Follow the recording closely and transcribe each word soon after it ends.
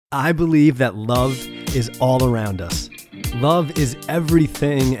I believe that love is all around us. Love is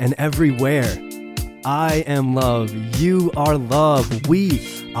everything and everywhere. I am love. You are love.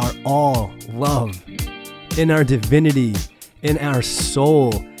 We are all love. In our divinity, in our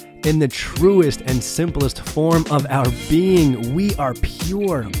soul, in the truest and simplest form of our being, we are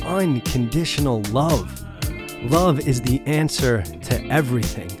pure, unconditional love. Love is the answer to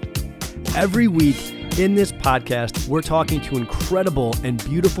everything. Every week in this podcast, we're talking to incredible and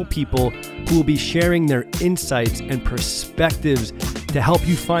beautiful people who will be sharing their insights and perspectives to help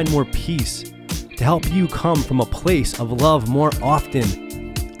you find more peace, to help you come from a place of love more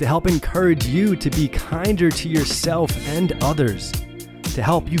often, to help encourage you to be kinder to yourself and others, to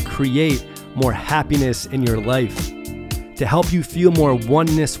help you create more happiness in your life, to help you feel more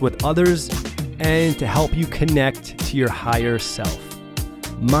oneness with others, and to help you connect to your higher self.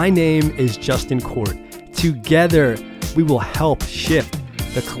 My name is Justin Court. Together, we will help shift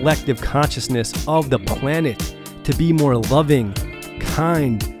the collective consciousness of the planet to be more loving,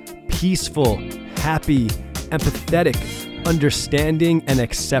 kind, peaceful, happy, empathetic, understanding, and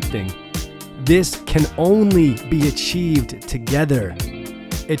accepting. This can only be achieved together.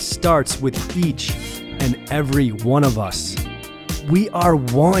 It starts with each and every one of us. We are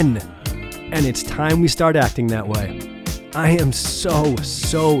one, and it's time we start acting that way. I am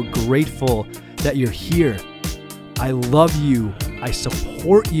so grateful that you're here. I love you, I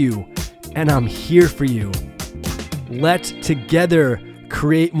support you, and I'm here for you. Let's together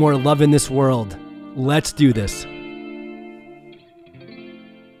create more love in this world. Let's do this.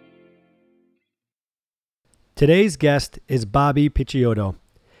 Today's guest is Bobby Picciotto.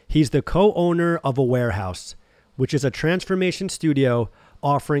 He's the co-owner of Awarehouse, which is a transformation studio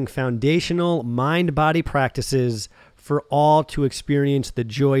offering foundational mind-body practices for all to experience the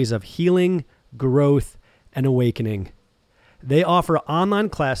joys of healing, growth, and awakening. They offer online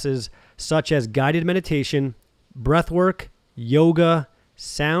classes such as guided meditation, breathwork, yoga,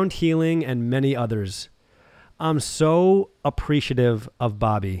 sound healing, and many others. I'm so appreciative of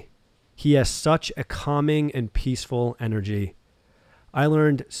Bobby. He has such a calming and peaceful energy. I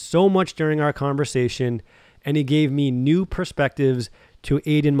learned so much during our conversation, and he gave me new perspectives to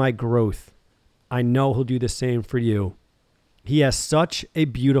aid in my growth. I know he'll do the same for you. He has such a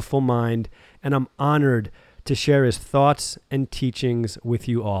beautiful mind, and I'm honored to share his thoughts and teachings with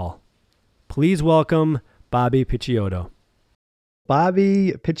you all. Please welcome Bobby Picciotto.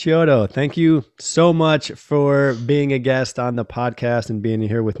 Bobby Picciotto, thank you so much for being a guest on the podcast and being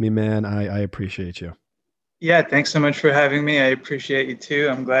here with me, man. I appreciate you. Yeah, thanks so much for having me. I appreciate you too.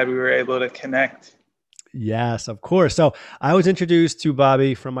 I'm glad we were able to connect. Yes, of course. So I was introduced to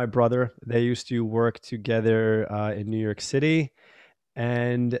Bobby from my brother. They used to work together in New York City.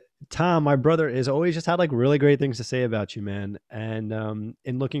 And Tom, my brother, is always just had like really great things to say about you, man. And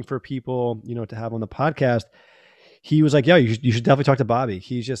in looking for people, to have on the podcast, he was like, "Yeah, you should definitely talk to Bobby.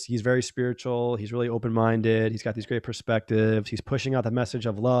 He's very spiritual. He's really open-minded. He's got these great perspectives. He's pushing out the message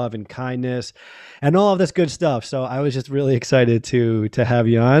of love and kindness and all of this good stuff." So I was just really excited to have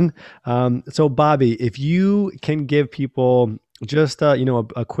you on. So Bobby, if you can give people just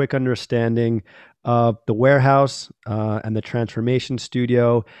a quick understanding of the warehouse and the transformation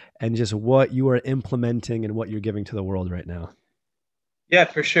studio and just what you are implementing and what you're giving to the world right now. Yeah,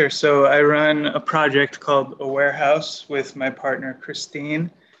 for sure. So I run a project called Awarehouse with my partner,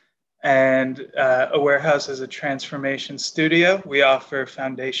 Christine. And Awarehouse is a transformation studio. We offer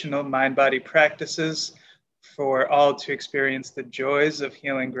foundational mind-body practices for all to experience the joys of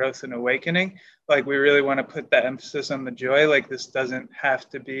healing, growth, and awakening. Like, we really want to put that emphasis on the joy. Like, this doesn't have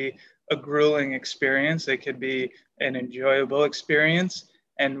to be a grueling experience. It could be an enjoyable experience.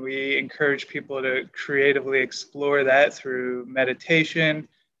 And we encourage people to creatively explore that through meditation,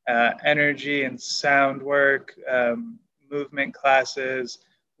 energy and sound work, movement classes,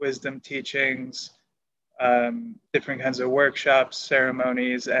 wisdom teachings, different kinds of workshops,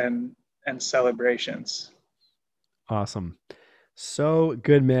 ceremonies, and celebrations. Awesome. So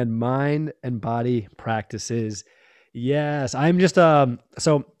good, man. Mind and body practices. Yes. I'm just,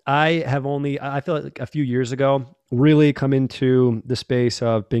 so I feel like a few years ago, really come into the space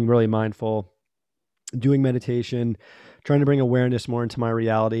of being really mindful, doing meditation, trying to bring awareness more into my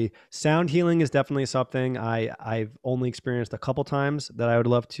reality. Sound healing is definitely something I've only experienced a couple times that I would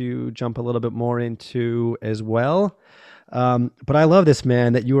love to jump a little bit more into as well. But I love this,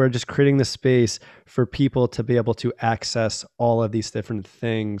 man, that you are just creating the space for people to be able to access all of these different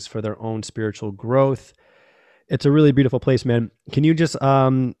things for their own spiritual growth. It's a really beautiful place, man. Can you just,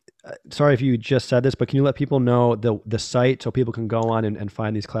 sorry if you just said this, but can you let people know the site so people can go on and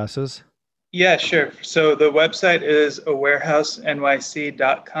find these classes? Yeah, sure. So the website is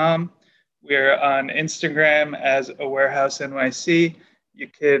awarehouseny.com. We're on Instagram as awarehouseny. You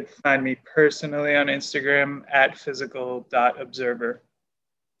could find me personally on Instagram at physical.observer.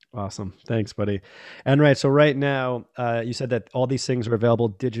 Awesome. Thanks, buddy. And right, so right now, you said that all these things are available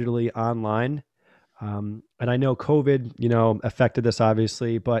digitally online. And I know COVID, affected this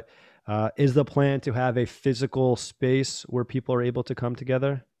obviously, but is the plan to have a physical space where people are able to come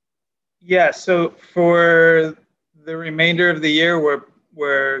together? Yeah, so for the remainder of the year,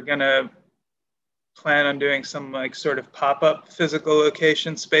 we're gonna plan on doing some like sort of pop-up physical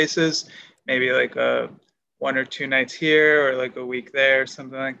location spaces, maybe like a 1 or 2 nights here or like a week there,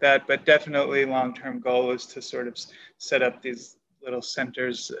 something like that. But definitely long-term goal is to sort of set up these little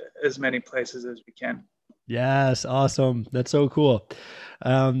centers as many places as we can. Yes, awesome. That's so cool.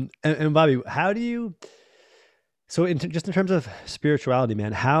 And Bobby, how do you? So, just in terms of spirituality,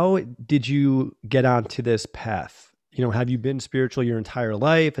 man, how did you get onto this path? Have you been spiritual your entire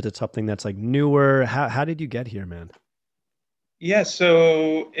life? Is it something that's like newer? How did you get here, man? Yeah,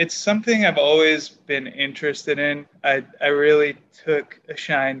 so it's something I've always been interested in. I really took a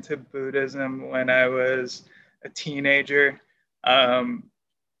shine to Buddhism when I was a teenager. Um,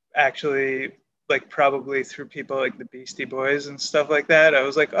 Actually, like probably through people like the Beastie Boys and stuff like that. I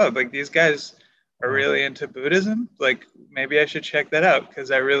was like, oh, like these guys are Wow, really into Buddhism. Like maybe I should check that out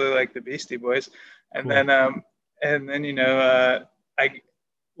because I really like the Beastie Boys. And cool. then, I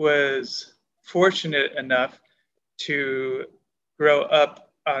was fortunate enough to grow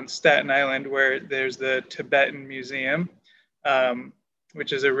up on Staten Island, where there's the Tibetan Museum, um,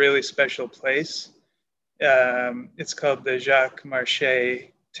 which is a really special place. It's called the Jacques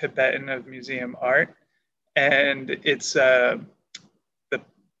Marchais Tibetan of Museum Art, and it's the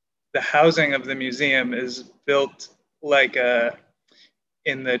the housing of the museum is built like a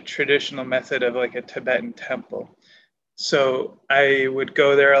in the traditional method of like a Tibetan temple. So I would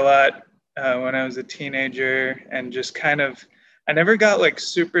go there a lot when I was a teenager, and just kind of I never got like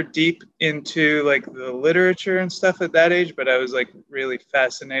super deep into like the literature and stuff at that age, but I was like really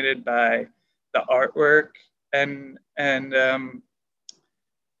fascinated by the artwork and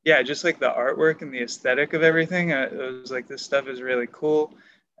yeah, just like the artwork and the aesthetic of everything. It was like this stuff is really cool.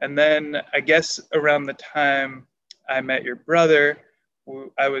 And then I guess around the time I met your brother,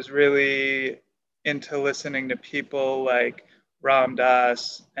 I was really into listening to people like Ram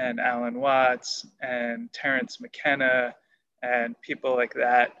Dass and Alan Watts and Terence McKenna and people like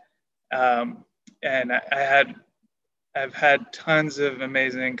that. Um, and I've had tons of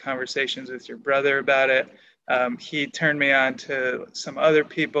amazing conversations with your brother about it. He turned me on to some other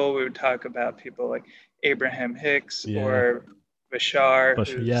people. We would talk about people like Abraham Hicks Yeah, or Bashar, but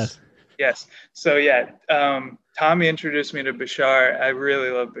who's, yes, yes. So, yeah, Tommy introduced me to Bashar. I really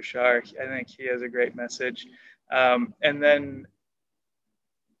love Bashar. I think he has a great message. And then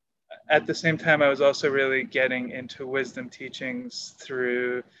at the same time, I was also really getting into wisdom teachings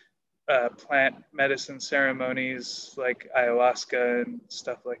through plant medicine ceremonies like ayahuasca and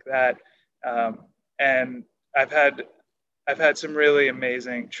stuff like that. And I've had I've had some really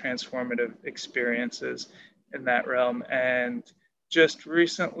amazing transformative experiences in that realm. And just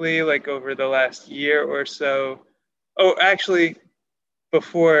recently, like over the last year or so, oh, actually,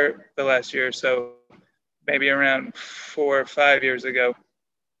 before the last year or so, maybe around 4 or 5 years ago,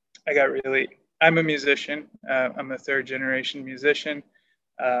 I got really. I'm a musician. I'm a third generation musician.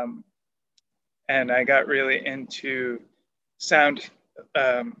 Um, and I got really into sound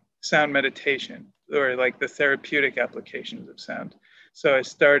sound meditation, or like the therapeutic applications of sound. So I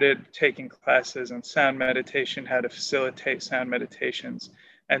started taking classes on sound meditation, how to facilitate sound meditations,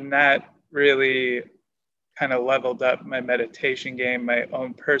 and that really kind of leveled up my meditation game, my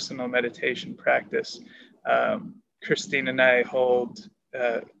own personal meditation practice. Christine and I hold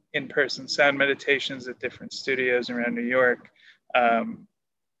in-person sound meditations at different studios around New York. Um,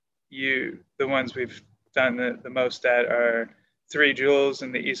 the ones we've done the most at are Three Jewels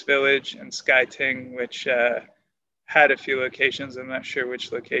in the East Village and Sky Ting, which had a few locations. I'm not sure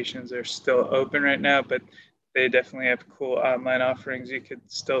which locations are still open right now, but they definitely have cool online offerings you could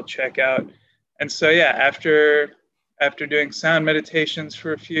still check out. And so yeah, after doing sound meditations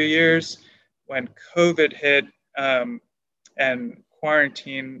for a few years, when COVID hit and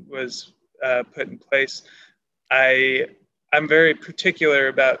quarantine was put in place, I I'm very particular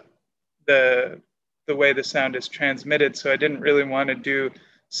about the the way the sound is transmitted. So I didn't really want to do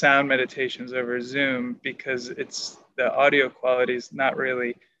sound meditations over Zoom because the audio quality is not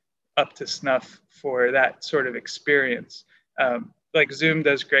really up to snuff for that sort of experience. Like Zoom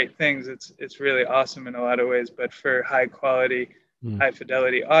does great things. It's really awesome in a lot of ways, but for high quality, mm, high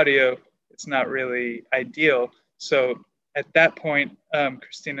fidelity audio, it's not really ideal. So at that point,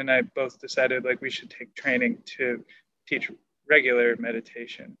 Christine and I both decided like we should take training to teach regular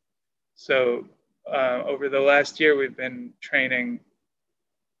meditation. So over the last year, we've been training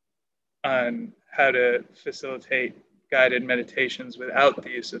on how to facilitate guided meditations without the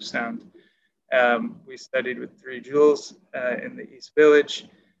use of sound. We studied with 3 Jules in the East Village,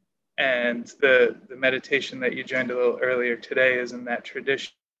 and the meditation that you joined a little earlier today is in that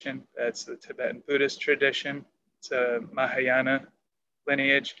tradition. That's the Tibetan Buddhist tradition. It's a Mahayana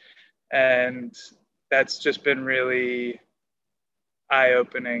lineage, and that's just been really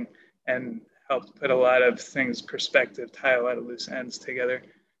eye-opening and helped put a lot of things perspective, tie a lot of loose ends together.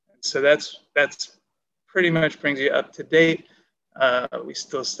 And so that's pretty much brings you up to date. We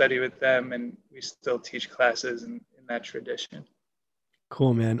still study with them, and we still teach classes in that tradition.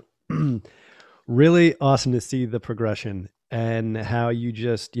 Cool, man. Really awesome to see the progression and how you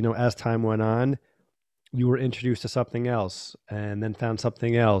just, as time went on, you were introduced to something else and then found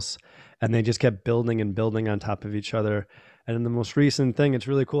something else. And they just kept building and building on top of each other. And in the most recent thing, it's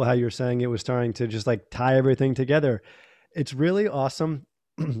really cool how you're saying it was starting to just like tie everything together. It's really awesome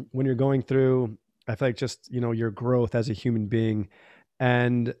when you're going through, I feel like just, your growth as a human being,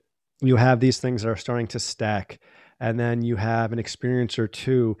 and you have these things that are starting to stack. And then you have an experience or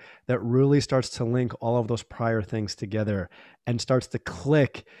two that really starts to link all of those prior things together and starts to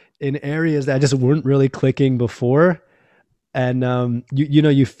click in areas that just weren't really clicking before. And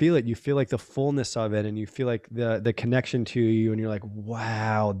you feel it. You feel like the fullness of it, and you feel like the connection to you, and you're like,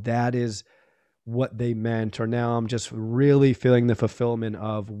 wow, that is what they meant. Or now I'm just really feeling the fulfillment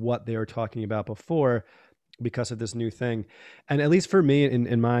of what they were talking about before because of this new thing. And at least for me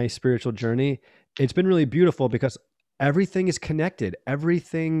in my spiritual journey, it's been really beautiful because everything is connected.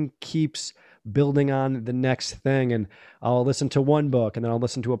 Everything keeps building on the next thing. And I'll listen to one book and then I'll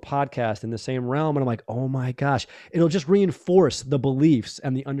listen to a podcast in the same realm. And I'm like, oh my gosh, it'll just reinforce the beliefs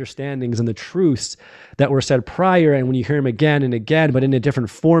and the understandings and the truths that were said prior. And when you hear them again and again, but in a different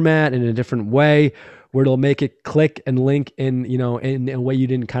format, in a different way, where it'll make it click and link in a way you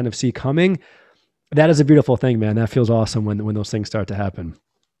didn't kind of see coming. That is a beautiful thing, man. That feels awesome when those things start to happen.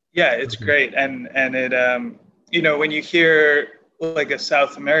 Yeah, it's great, and it when you hear like a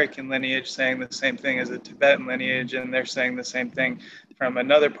South American lineage saying the same thing as a Tibetan lineage, and they're saying the same thing from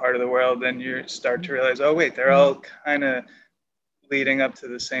another part of the world, then you start to realize, oh wait, they're all kind of leading up to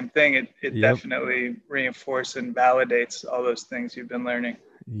the same thing. It Yep. definitely reinforces and validates all those things you've been learning.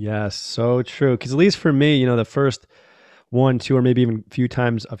 Yes, so true. Because at least for me, the first one, two, or maybe even a few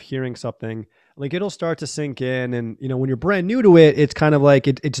times of hearing something, like it'll start to sink in. And, when you're brand new to it, it's kind of like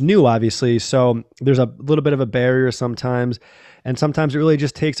it's new, obviously. So there's a little bit of a barrier sometimes. And sometimes it really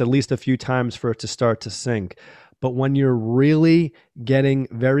just takes at least a few times for it to start to sink. But when you're really getting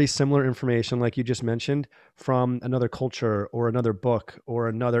very similar information, like you just mentioned, from another culture or another book or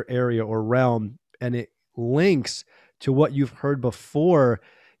another area or realm, and it links to what you've heard before,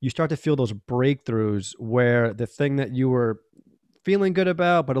 you start to feel those breakthroughs where the thing that you were feeling good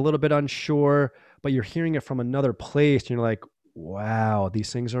about, but a little bit unsure, but you're hearing it from another place. And you're like, wow,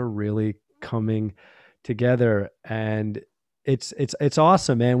 these things are really coming together. And it's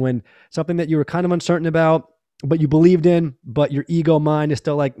awesome, man. When something that you were kind of uncertain about, but you believed in, but your ego mind is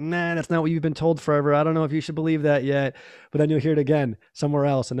still like, nah, that's not what you've been told forever. I don't know if you should believe that yet. But then you'll hear it again somewhere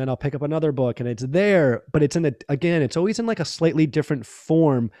else. And then I'll pick up another book and it's there, but it's it's always in like a slightly different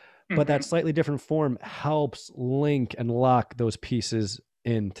form, but that slightly different form helps link and lock those pieces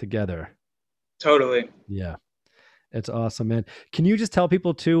in together. Totally. Yeah. It's awesome, man. Can you just tell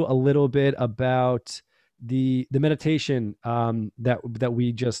people too a little bit about the meditation that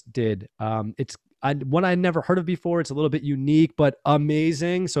we just did? It's one I never heard of before. It's a little bit unique, but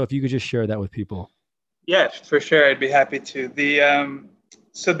amazing. So if you could just share that with people. Yeah, for sure. I'd be happy to.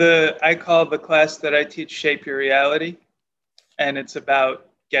 I call the class that I teach Shape Your Reality, and it's about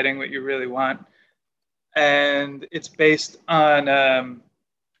getting what you really want. And it's based on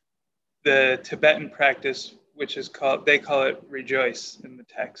the Tibetan practice, which is they call it rejoice in the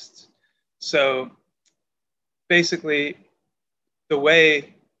texts. So basically, the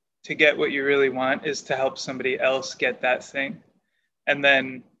way to get what you really want is to help somebody else get that thing. And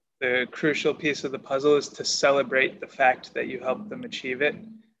then the crucial piece of the puzzle is to celebrate the fact that you helped them achieve it.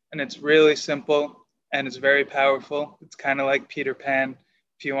 And it's really simple and it's very powerful. It's kind of like Peter Pan.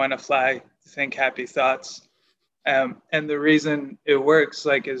 If you want to fly, think happy thoughts. And the reason it works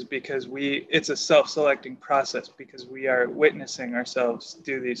is because it's a self-selecting process because we are witnessing ourselves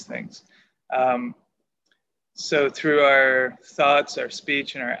do these things. So through our thoughts, our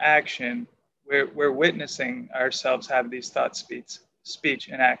speech, and our action, we're witnessing ourselves have these thoughts, speech,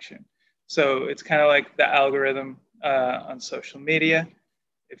 and action. So it's kind of like the algorithm on social media.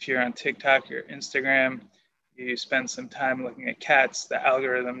 If you're on TikTok or Instagram, you spend some time looking at cats, the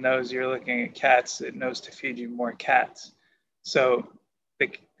algorithm knows you're looking at cats. It knows to feed you more cats. So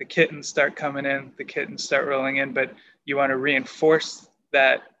the kittens start coming in, the kittens start rolling in, but you want to reinforce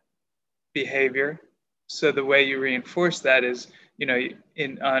that behavior. So the way you reinforce that is,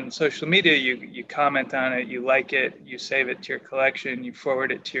 in on social media, you comment on it, you like it, you save it to your collection, you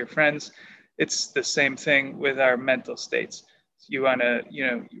forward it to your friends. It's the same thing with our mental states. You want to,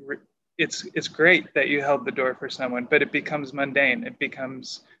 it's great that you held the door for someone, but it becomes mundane. It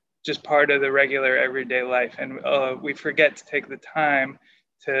becomes just part of the regular everyday life, and we forget to take the time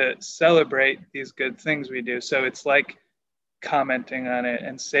to celebrate these good things we do. So it's like commenting on it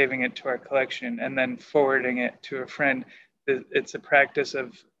and saving it to our collection and then forwarding it to a friend. It's a practice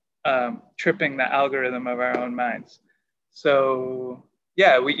of tripping the algorithm of our own minds. So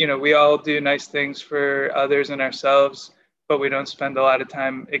yeah, we all do nice things for others and ourselves, but we don't spend a lot of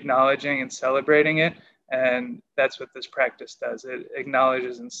time acknowledging and celebrating it. And that's what this practice does. It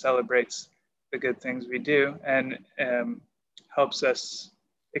acknowledges and celebrates the good things we do, and helps us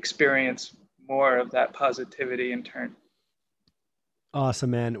experience more of that positivity in turn.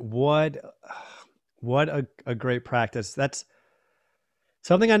 Awesome, man. What a great practice. That's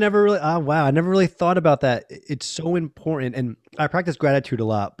something I never really, oh wow, I never really thought about that. It's so important. And I practice gratitude a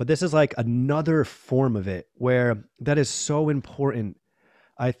lot, but this is like another form of it where that is so important,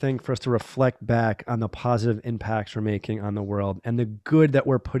 I think, for us to reflect back on the positive impacts we're making on the world and the good that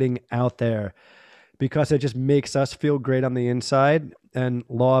we're putting out there, because it just makes us feel great on the inside. And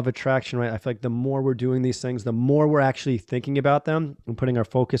law of attraction, right? I feel like the more we're doing these things, the more we're actually thinking about them and putting our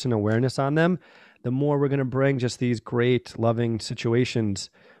focus and awareness on them, the more we're going to bring just these great, loving situations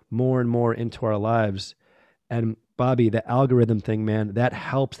more and more into our lives. And Bobby, the algorithm thing, man, that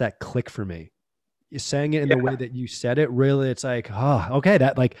helps that click for me. You're saying it in the way Yeah, that you said it, really, it's like, oh, okay,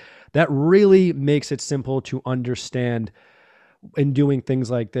 that really makes it simple to understand in doing things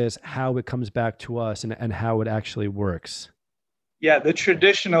like this, how it comes back to us and how it actually works. yeah. The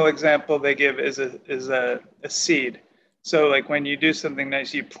traditional example they give is a seed. So like when you do something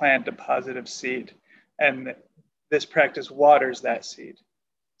nice, you plant a positive seed, and this practice waters that seed.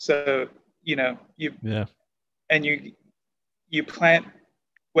 So you Yeah. and you plant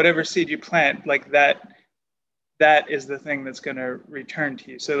whatever seed you plant, like that is the thing that's going to return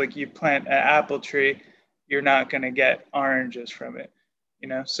to you. So like you plant an apple tree, you're not going to get oranges from it,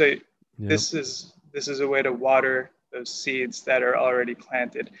 So Yep. this is a way to water those seeds that are already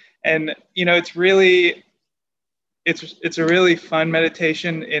planted. And it's a really fun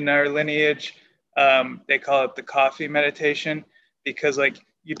meditation in our lineage. They call it the coffee meditation, because like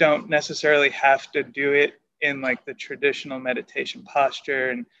you don't necessarily have to do it in like the traditional meditation posture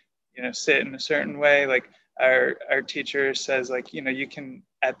and sit in a certain way. Like our teacher says, like you can,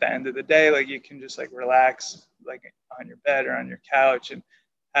 at the end of the day, like you can just like relax like on your bed or on your couch and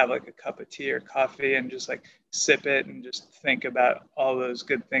have like a cup of tea or coffee and just like sip it and just think about all those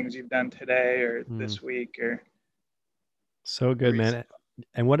good things you've done today or Mm. this week or So good, man. recently.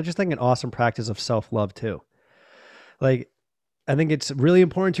 And what I just think an awesome practice of self-love too. Like, I think it's really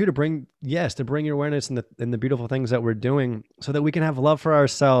important too to bring, yes, to bring your awareness in the beautiful things that we're doing so that we can have love for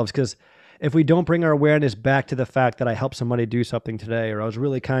ourselves. Because if we don't bring our awareness back to the fact that I helped somebody do something today, or I was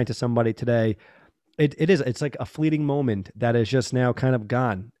really kind to somebody today, it's like a fleeting moment that is just now kind of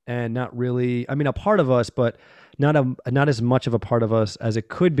gone and not really, I mean, a part of us, but not as much of a part of us as it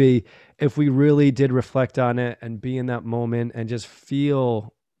could be if we really did reflect on it and be in that moment and just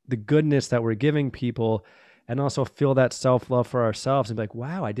feel the goodness that we're giving people, and also feel that self-love for ourselves and be like,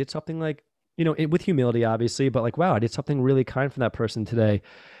 wow, I did something, like, with humility obviously, but like, wow, I did something really kind for that person today.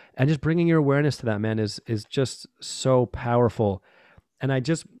 And just bringing your awareness to that, man, is just so powerful. And I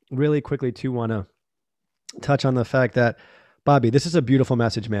just really quickly too want to touch on the fact that, Bobby, this is a beautiful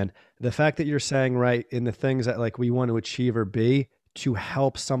message, man. The fact that you're saying, right, in the things that like we want to achieve or be, to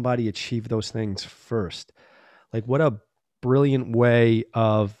help somebody achieve those things first. Like, what a brilliant way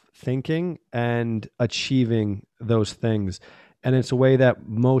of thinking and achieving those things. And it's a way that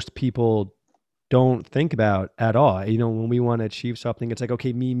most people don't think about at all. When we want to achieve something, it's like,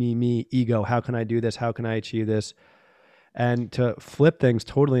 okay, me, ego. How can I do this? How can I achieve this? And to flip things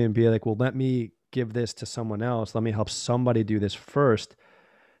totally and be like, well, let me give this to someone else. Let me help somebody do this first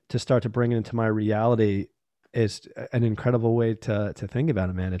to start to bring it into my reality is an incredible way to think about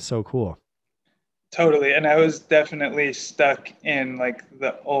it, man. It's so cool. Totally. And I was definitely stuck in like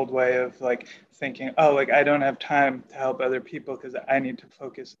the old way of like thinking, oh, like I don't have time to help other people because I need to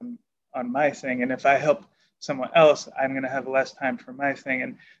focus on my thing. And if I help someone else, I'm going to have less time for my thing.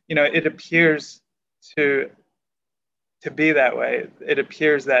 And, it appears to be that way. It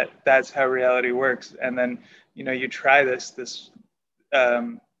appears that that's how reality works. And then, you try this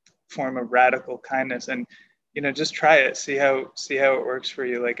um, form of radical kindness, and just try it, see how it works for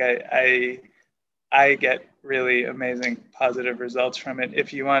you. Like I get really amazing positive results from it.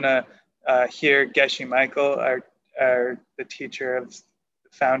 If you want to hear Geshe Michael, the teacher of the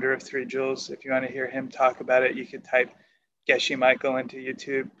founder of Three Jewels, if you want to hear him talk about it, you could type Geshe Michael into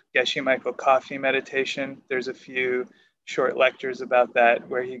YouTube. Geshe Michael Coffee Meditation. There's a few short lectures about that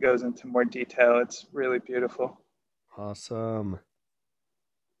where he goes into more detail. It's really beautiful. Awesome.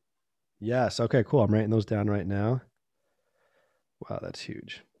 Yes. Okay, cool. I'm writing those down right now. Wow, that's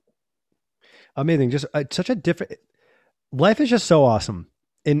huge. Amazing. Just such a different life is just so awesome.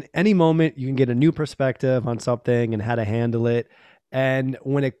 In any moment, you can get a new perspective on something and how to handle it. And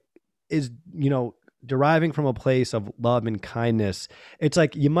when it is, deriving from a place of love and kindness, it's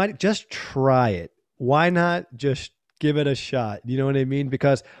like you might just try it. Why not just give it a shot? You know what I mean?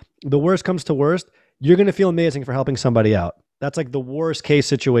 Because the worst comes to worst, you're going to feel amazing for helping somebody out. That's like the worst case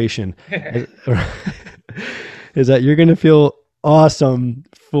situation is that you're going to feel awesome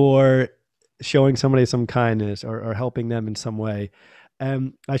for showing somebody some kindness or helping them in some way.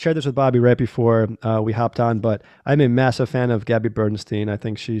 And I shared this with Bobby right before we hopped on, but I'm a massive fan of Gabby Bernstein. I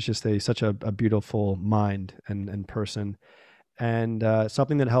think she's just such a beautiful mind and person. And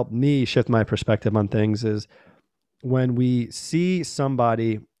something that helped me shift my perspective on things is when we see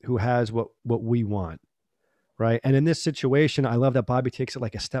somebody who has what we want, right? And in this situation, I love that Bobby takes it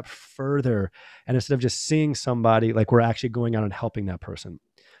like a step further. And instead of just seeing somebody, like we're actually going out and helping that person.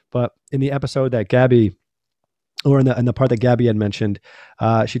 But in the episode that Gabby, or in the part that Gabby had mentioned,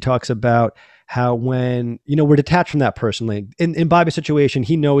 she talks about how when, we're detached from that person, like in Bobby's situation,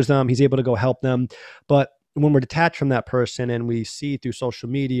 he knows them, he's able to go help them. But when we're detached from that person and we see through social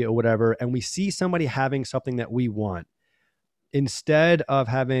media or whatever, and we see somebody having something that we want, instead of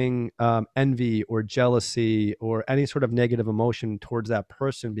having envy or jealousy or any sort of negative emotion towards that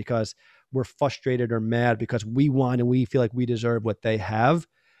person because we're frustrated or mad because we want and we feel like we deserve what they have,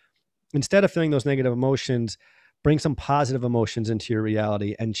 instead of feeling those negative emotions, bring some positive emotions into your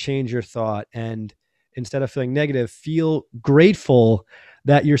reality and change your thought. And instead of feeling negative, feel grateful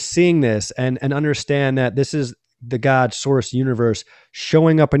that you're seeing this and understand that this is the God source universe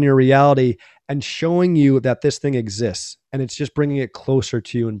showing up in your reality and showing you that this thing exists. And it's just bringing it closer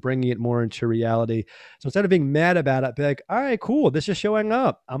to you and bringing it more into reality. So instead of being mad about it, be like, all right, cool. This is showing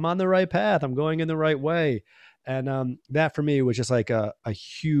up. I'm on the right path. I'm going in the right way. And that for me was just like a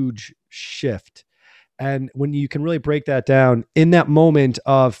huge shift. And when you can really break that down in that moment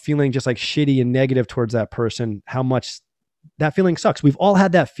of feeling just like shitty and negative towards that person, how much that feeling sucks. We've all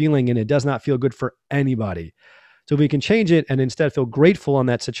had that feeling and it does not feel good for anybody. So if we can change it and instead feel grateful on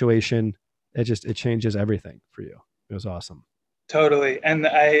that situation, it changes everything for you. It was awesome. Totally. And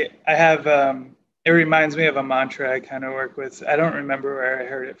I have it reminds me of a mantra I kind of work with. I don't remember where I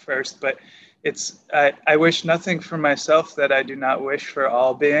heard it first, but it's I wish nothing for myself that I do not wish for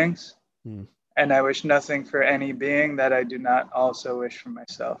all beings. Hmm. And I wish nothing for any being that I do not also wish for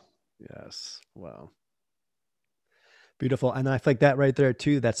myself. Yes. Wow. Beautiful. And I feel like that right there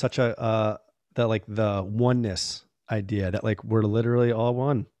too, that's such that like the oneness idea that like we're literally all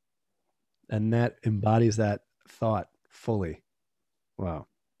one. And that embodies that thought fully. Wow.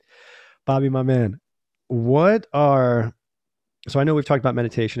 Bobby, my man, so I know we've talked about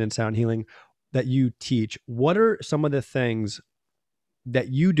meditation and sound healing that you teach. What are some of the things that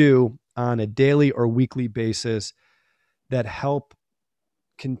you do on a daily or weekly basis that help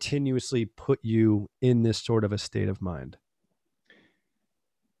continuously put you in this sort of a state of mind?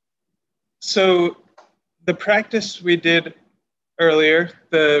 So the practice we did earlier,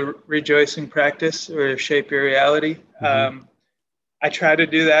 the rejoicing practice or shape your reality, Mm-hmm. I try to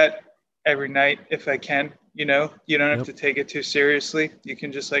do that every night if I can. You don't have Yep. to take it too seriously. You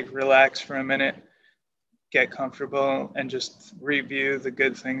can just like relax for a minute, get comfortable, and just review the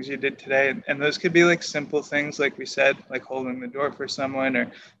good things you did today. And those could be like simple things, like we said, like holding the door for someone,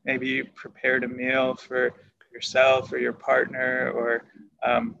 or maybe you prepared a meal for yourself or your partner or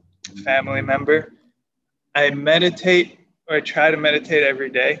family member. I meditate, or I try to meditate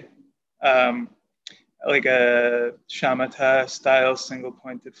every day, um, like a shamatha style single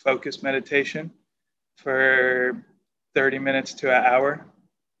pointed focus meditation for 30 minutes to an hour.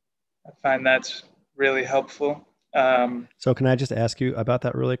 I find that's really helpful. So can I just ask you about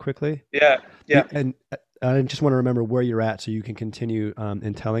that really quickly? Yeah, yeah. And I just want to remember where you're at so you can continue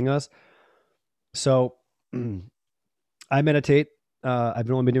in telling us. So I meditate. I've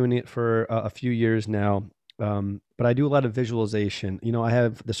only been doing it for a few years now. but I do a lot of visualization. I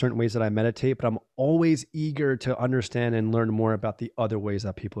have the certain ways that I meditate, but I'm always eager to understand and learn more about the other ways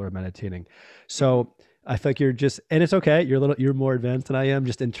that people are meditating. Mhm. So I feel like and it's okay. You're more advanced than I am,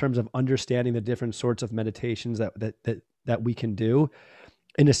 just in terms of understanding the different sorts of meditations that we can do.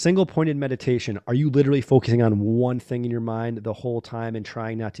 In a single pointed meditation, are you literally focusing on one thing in your mind the whole time and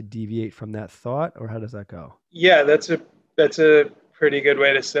trying not to deviate from that thought, or how does that go? Yeah, that's a pretty good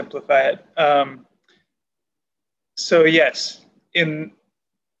way to simplify it. So yes, in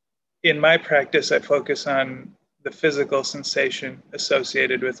in my practice, I focus on the physical sensation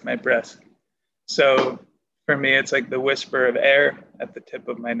associated with my breath. So for me, it's like the whisper of air at the tip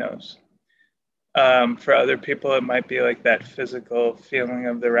of my nose. For other people, it might be like that physical feeling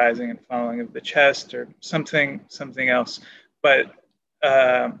of the rising and falling of the chest, or something else. But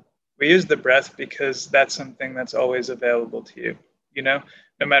we use the breath because that's something that's always available to you. You know,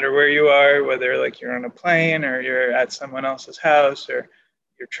 no matter where you are, whether like you're on a plane or you're at someone else's house or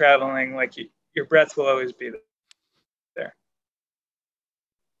you're traveling, like your breath will always be there.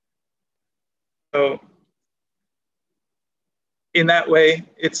 So in that way,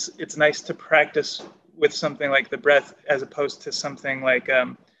 it's nice to practice with something like the breath as opposed to something like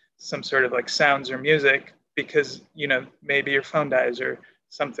some sort of like sounds or music, because maybe your phone dies or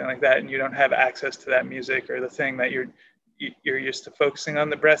something like that, and you don't have access to that music or the thing that you're used to focusing on.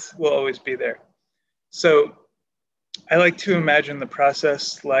 The breath will always be there. So I like to imagine the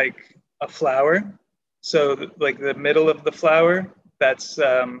process like a flower. So like the middle of the flower,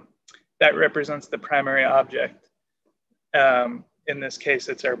 that represents the primary object. In this case,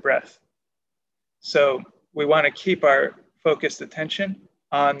 it's our breath. So we want to keep our focused attention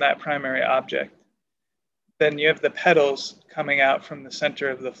on that primary object. Then you have the petals coming out from the center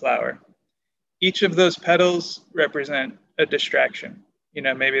of the flower. Each of those petals represent a distraction.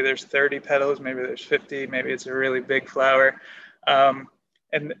 Maybe there's 30 petals, maybe there's 50, maybe it's a really big flower.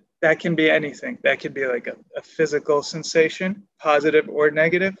 And that can be anything. That could be like a physical sensation, positive or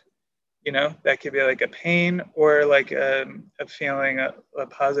negative. That could be like a pain or like a feeling, a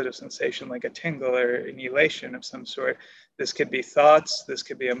positive sensation, like a tingle or an elation of some sort. This could be thoughts, this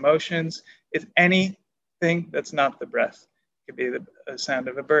could be emotions. It's anything that's not the breath. It could be the sound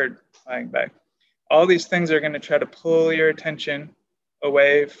of a bird flying by. All these things are going to try to pull your attention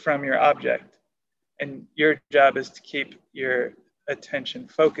away from your object. And your job is to keep your attention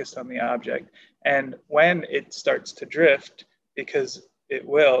focused on the object. And when it starts to drift, because it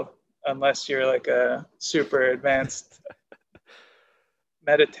will, unless you're like a super advanced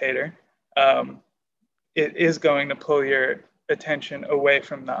meditator, it is going to pull your attention away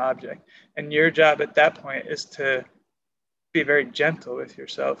from the object. And your job at that point is to be very gentle with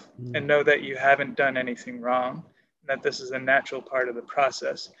yourself and know that you haven't done anything wrong, and that this is a natural part of the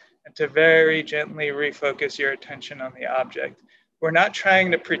process, and to very gently refocus your attention on the object. We're not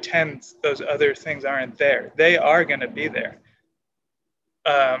trying to pretend those other things aren't there. They are going to be there.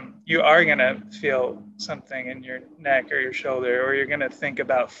 You are going to feel something in your neck or your shoulder, or you're going to think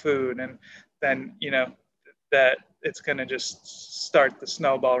about food, and then that it's going to just start the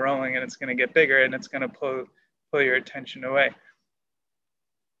snowball rolling, and it's going to get bigger, and it's going to pull your attention away.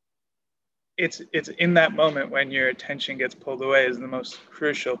 It's in that moment when your attention gets pulled away is the most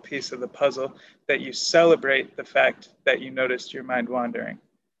crucial piece of the puzzle, that you celebrate the fact that you noticed your mind wandering,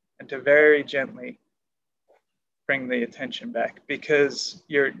 and to very gently bring the attention back, because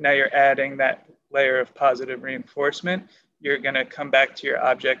you're adding that layer of positive reinforcement. You're going to come back to your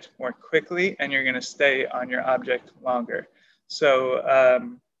object more quickly, and you're going to stay on your object longer. So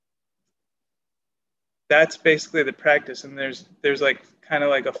that's basically the practice. And there's like kind of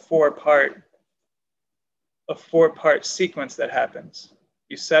like a four-part sequence that happens.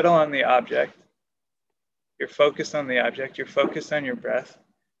 You settle on the object, you're focused on the object, you're focused on your breath.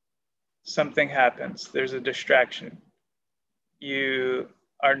 Something happens, there's a distraction. You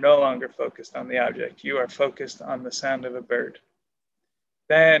are no longer focused on the object, you are focused on the sound of a bird.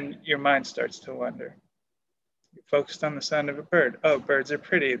 Then your mind starts to wander. You're focused on the sound of a bird. Oh, birds are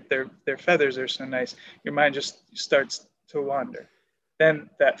pretty, their feathers are so nice. Your mind just starts to wander. Then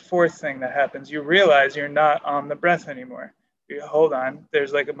that fourth thing that happens, you realize you're not on the breath anymore. You hold on,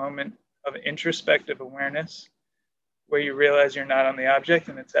 there's like a moment of introspective awareness where you realize you're not on the object,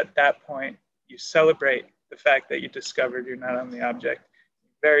 and it's at that point you celebrate the fact that you discovered you're not on the object. You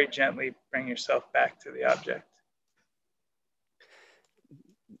very gently bring yourself back to the object.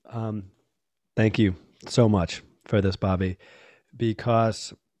 Thank you so much for this, Bobby,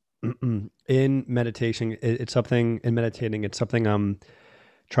 because in meditation, it's something in meditating, it's something I'm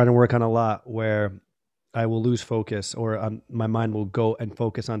trying to work on a lot, where I will lose focus, or my mind will go and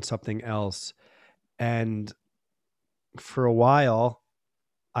focus on something else. And for a while,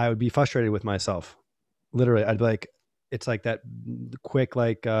 I would be frustrated with myself. Literally, I'd be like, it's like that quick,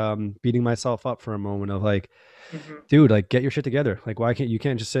 like beating myself up for a moment of like, Hmm. dude, like get your shit together. Like, why can't you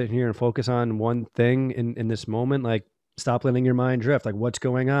can't just sit here and focus on one thing in this moment? Like, stop letting your mind drift. Like, what's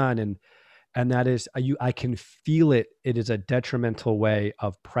going on? And that is I can feel it. It is a detrimental way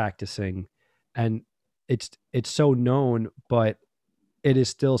of practicing, and it's so known, but it is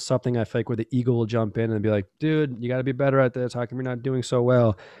still something I feel like where the ego will jump in and be like, dude, you got to be better at this. How come you're not doing so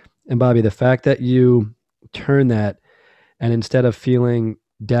well? And Bobby, the fact that you turn that and instead of feeling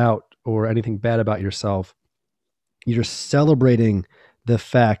doubt or anything bad about yourself, you're celebrating the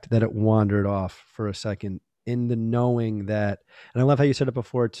fact that it wandered off for a second in the knowing that, and I love how you said it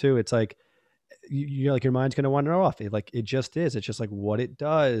before too. It's like, you're like, your mind's going to wander off. It just is. It's just like what it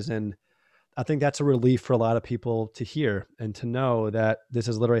does. And I think that's a relief for a lot of people to hear and to know that this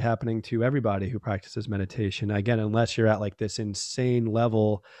is literally happening to everybody who practices meditation. Again, unless you're at like this insane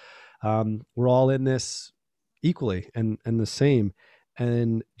level, we're all in this equally and the same.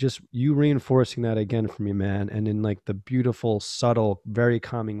 And just you reinforcing that again for me, man, and in like the beautiful, subtle, very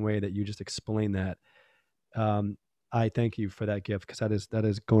calming way that you just explained that. Um, I thank you for that gift because that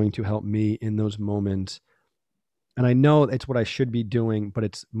is going to help me in those moments, and I know it's what I should be doing, but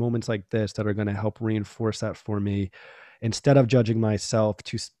it's moments like this that are going to help reinforce that for me. Instead of judging myself,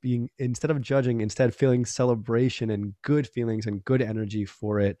 instead of judging, instead feeling celebration and good feelings and good energy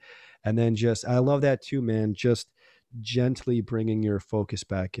for it. And then just, I love that too, man. Just gently bringing your focus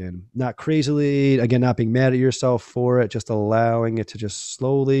back in, not crazily, again, not being mad at yourself for it, just allowing it to just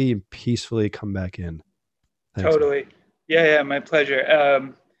slowly and peacefully come back in. Thanks, man. Totally. Yeah, yeah, my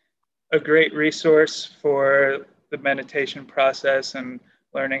pleasure. A great resource for the meditation process and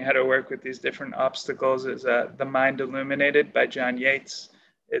learning how to work with these different obstacles is The Mind Illuminated by John Yates.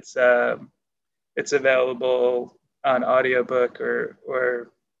 It's it's available on audiobook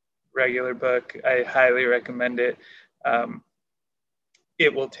or regular book. I highly recommend it. Um,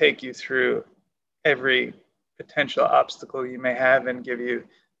 it will take you through every potential obstacle you may have and give you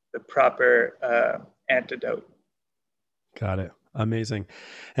the proper antidote. Got it. Amazing.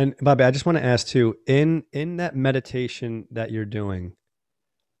 And Bobby, I just want to ask too, in that meditation that you're doing,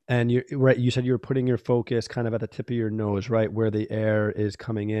 and you right, you said you were putting your focus kind of at the tip of your nose, right, where the air is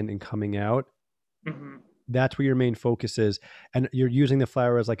coming in and coming out. Mm-hmm. That's where your main focus is. And you're using the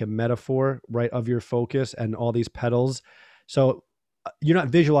flower as like a metaphor, right, of your focus and all these petals. So you're not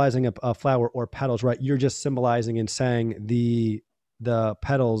visualizing a flower or petals, right? You're just symbolizing and saying the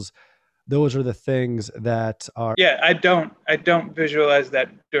petals, those are the things that are. Yeah, I don't visualize that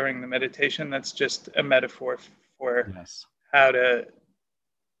during the meditation. That's just a metaphor for Yes. how to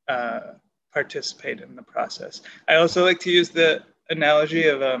uh, participate in the process. I also like to use the analogy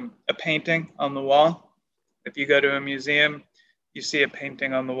of a painting on the wall. If you go to a museum, you see a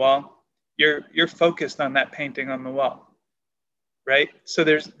painting on the wall. You're focused on that painting on the wall, right? So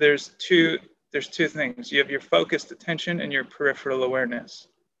there's two things. You have your focused attention and your peripheral awareness.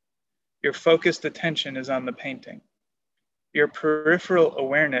 Your focused attention is on the painting. Your peripheral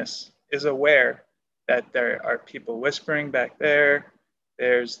awareness is aware that there are people whispering back there.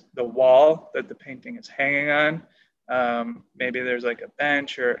 There's the wall that the painting is hanging on. Maybe there's like a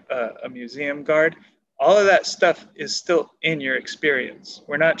bench or a museum guard. All of that stuff is still in your experience.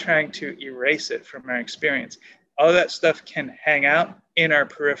 We're not trying to erase it from our experience. All of that stuff can hang out in our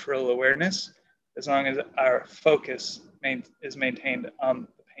peripheral awareness as long as our focus is maintained on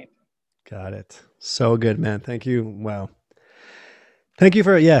the painting. Got it. So good, man. Thank you. Wow. Thank you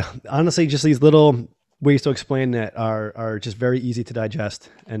for, yeah, honestly, just these little ways to explain that are just very easy to digest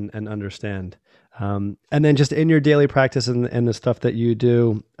and understand. And then just in your daily practice and the stuff that you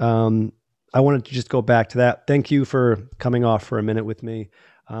do, I wanted to just go back to that. Thank you for coming off for a minute with me.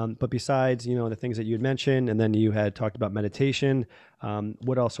 But besides, the things that you had mentioned, and then you had talked about meditation,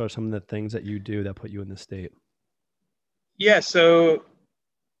 what else are some of the things that you do that put you in this state? Yeah, so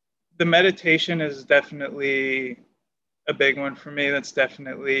the meditation is definitely a big one for me. That's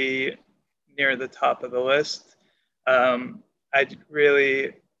definitely near the top of the list. I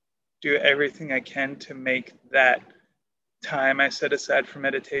really do everything I can to make that time I set aside for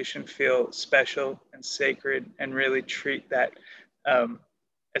meditation feel special and sacred and really treat that um,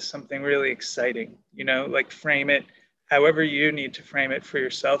 as something really exciting. Like frame it however you need to frame it for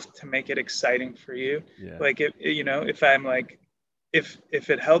yourself to make it exciting for you. Yeah. Like, if I'm like, if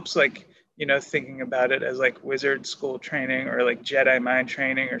it helps, like, thinking about it as like wizard school training or like Jedi mind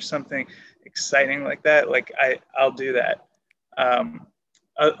training or something exciting like that, like I'll do that. Um,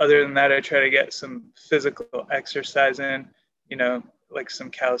 Other than that, I try to get some physical exercise in, you know, like some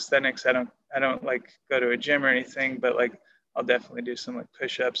calisthenics. I don't like go to a gym or anything, but like I'll definitely do some like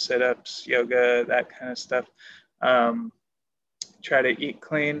push-ups, sit-ups, yoga, that kind of stuff. Um, Try to eat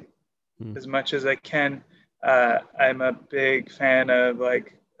clean Mm. as much as I can. I'm a big fan of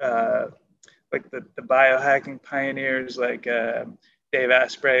like the biohacking pioneers like Dave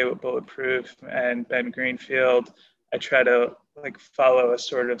Asprey with Bulletproof and Ben Greenfield. I try to like follow a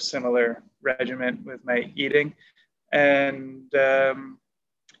sort of similar regimen with my eating, and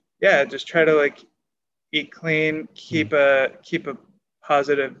yeah, just try to like eat clean, Mm. keep a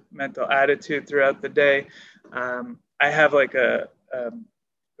positive mental attitude throughout the day. I have like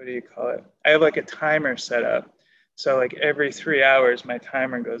what do you call it? I have like a timer set up. So like every 3 hours, my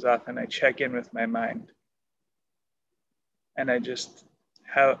timer goes off, and I check in with my mind, and I just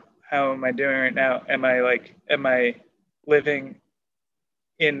how am I doing right now? Am I living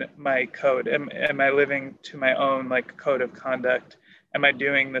in my code? Am I living to my own like code of conduct? Am I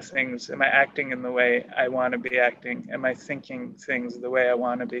doing the things? Am I acting in the way I want to be acting? Am I thinking things the way I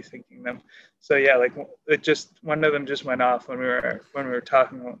want to be thinking them? So yeah, like it just one of them just went off when we were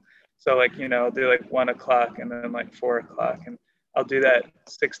talking. So like I'll do like 1 o'clock and then like 4 o'clock, and I'll do that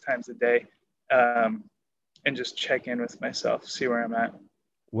 6 times a day, um, and just check in with myself, see where I'm at.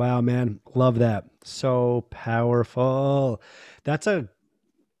 Wow, man. Love that. So powerful. That's a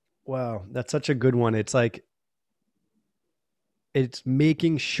wow. That's such a good one. It's like it's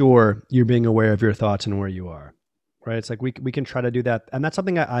making sure you're being aware of your thoughts and where you are. Right. It's like we can try to do that. And that's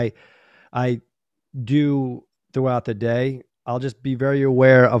something I do throughout the day. I'll just be very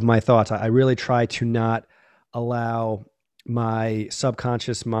aware of my thoughts. I really try to not allow my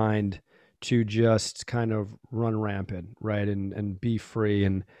subconscious mind to just kind of run rampant, right? And be free.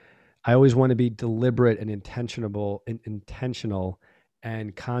 And I always want to be deliberate and intentional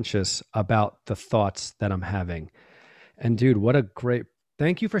and conscious about the thoughts that I'm having. And dude, what a great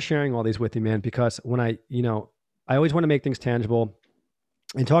thank you for sharing all these with me, man. Because when I always want to make things tangible.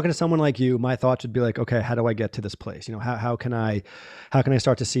 And talking to someone like you, my thoughts would be like, okay, how do I get to this place? How can I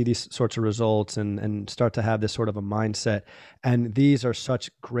start to see these sorts of results and start to have this sort of a mindset? And these are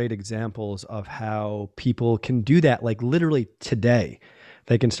such great examples of how people can do that, like literally today.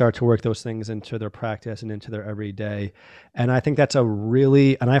 They can start to work those things into their practice and into their everyday. And I think that's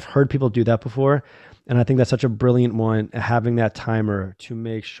and I've heard people do that before. And I think that's such a brilliant one, having that timer to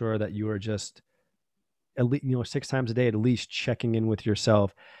make sure that you are just at least 6 times a day at least checking in with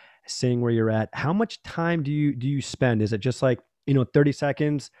yourself, seeing where you're at. How much time do you spend? Is it just like 30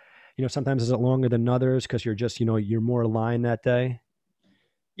 seconds? Sometimes is it longer than others because you're just you're more aligned that day?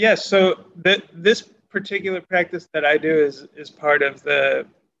 Yeah, so this particular practice that I do is part of the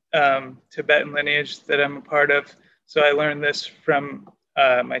Tibetan lineage that I'm a part of. So I learned this from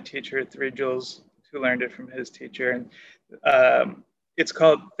my teacher, Three Jules, who learned it from his teacher, and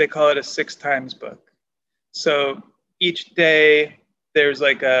they call it a 6 times book. So each day there's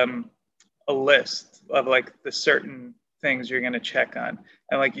like a list of like the certain things you're going to check on,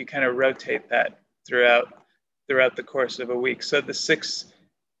 and like you kind of rotate that throughout the course of a week. So the six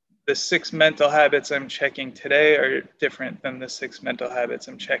mental habits I'm checking today are different than the six mental habits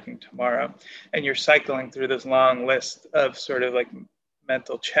I'm checking tomorrow. And you're cycling through this long list of sort of like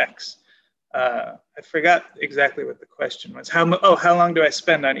mental checks. I forgot exactly what the question was. How long do I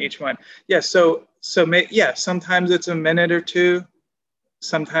spend on each one? Yeah, yeah, sometimes it's a minute or two,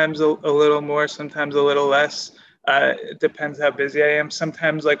 sometimes a little more, sometimes a little less. It depends how busy I am.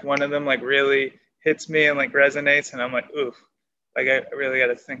 Sometimes like one of them like really hits me and like resonates, and I'm like, oof, like I really got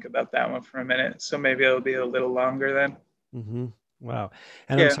to think about that one for a minute. So maybe it'll be a little longer then. Hmm. Wow.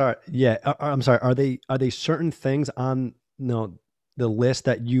 And I'm Yeah. sorry. Yeah, I'm sorry. Are they certain things on the list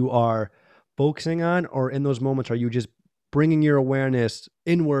that you are focusing on, or in those moments are you just bringing your awareness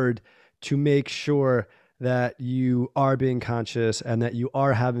inward to make sure that you are being conscious and that you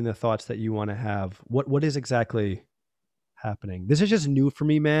are having the thoughts that you want to have? What is exactly happening? This is just new for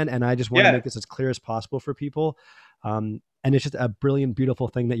me, man, and I just want to Yeah. make this as clear as possible for people. And it's just a brilliant, beautiful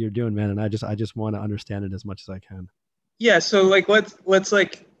thing that you're doing, man. And I just want to understand it as much as I can. Yeah, so like let's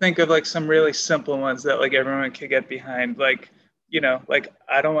like think of like some really simple ones that like everyone could get behind. Like, like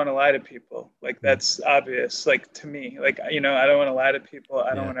I don't want to lie to people. Like Mm. that's obvious. Like to me, like I don't want to lie to people.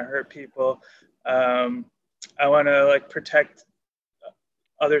 I don't Yeah. want to hurt people. Um, I want to like protect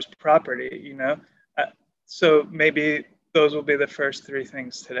others' property. Uh, so maybe those will be the first three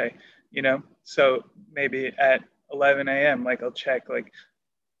things today. So maybe at 11 a.m. like I'll check like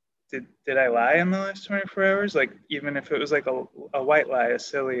did I lie in the last 24 hours? Like even if it was like a white lie, a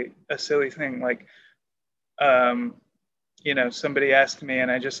silly thing, like um somebody asked me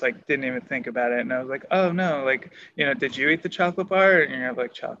and I just like didn't even think about it. And I was like, oh no, like, did you eat the chocolate bar? And you have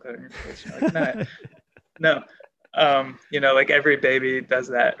like chocolate in your face. And you're like, no, no. Like every baby does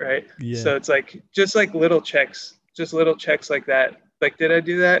that, right? Yeah. So it's like just like little checks like that. Like, did I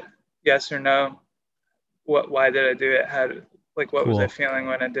do that? Yes or no? Why did I do it? What was I Cool. feeling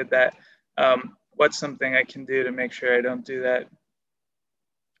when I did that? What's something I can do to make sure I don't do that?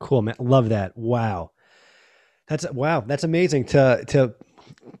 Cool, man. Love that. Wow. That's amazing because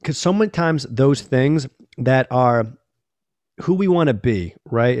so many times those things that are who we want to be,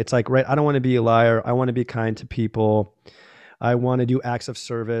 right? It's like, right, I don't want to be a liar. I want to be kind to people. I want to do acts of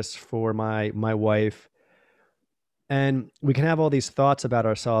service for my wife. And we can have all these thoughts about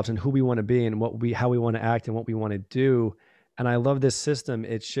ourselves and who we want to be and how we want to act and what we want to do. And I love this system.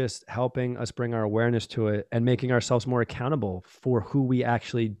 It's just helping us bring our awareness to it and making ourselves more accountable for who we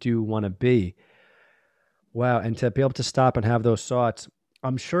actually do want to be. Wow. And to be able to stop and have those thoughts,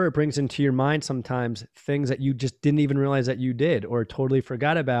 I'm sure it brings into your mind sometimes things that you just didn't even realize that you did or totally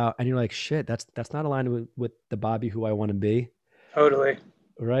forgot about. And you're like, shit, that's not aligned with the Bobby who I want to be. Totally.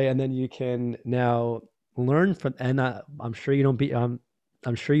 Right. And then you can now learn from, and I'm sure you don't beat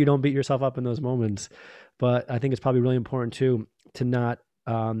yourself up in those moments, but I think it's probably really important too, to not,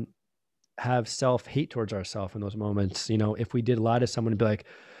 have self hate towards ourselves in those moments. If we did lie to someone, and be like,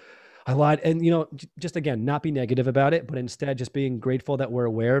 I lied. And, just again, not be negative about it, but instead just being grateful that we're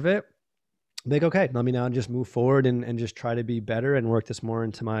aware of it. Like, okay, let me now just move forward and just try to be better and work this more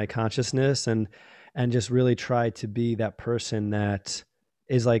into my consciousness and just really try to be that person that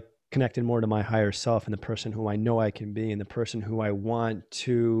is like connected more to my higher self and the person who I know I can be and the person who I want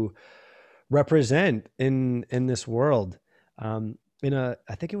to represent in this world. I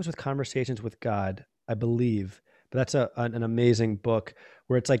think it was with Conversations with God, I believe, but that's an amazing book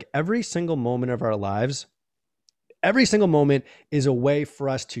where it's like every single moment is a way for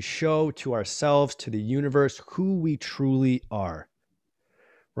us to show to ourselves, to the universe, who we truly are.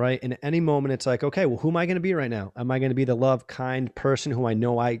 Right. And at any moment, it's like, okay, well, who am I going to be right now? Am I going to be the love, kind person who I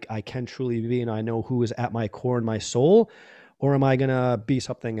know I can truly be and I know who is at my core in my soul? Or am I going to be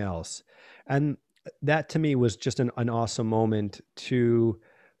something else? And that to me was just an awesome moment to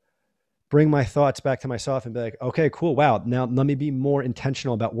bring my thoughts back to myself and be like, okay, cool. Wow. Now let me be more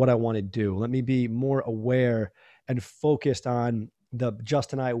intentional about what I want to do. Let me be more aware and focused on the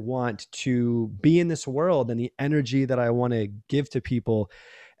Justin I want to be in this world and the energy that I want to give to people.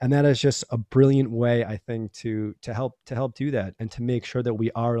 And that is just a brilliant way, I think, to help do that and to make sure that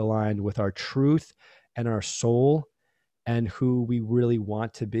we are aligned with our truth and our soul and who we really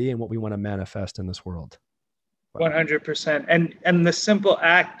want to be and what we want to manifest in this world. Wow. 100%. And the simple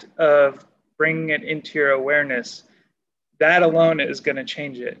act of bringing it into your awareness, that alone is going to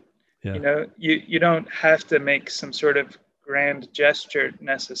change it. Yeah. You don't have to make some sort of grand gesture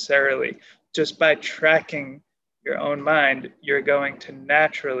necessarily. Just by tracking your own mind, you're going to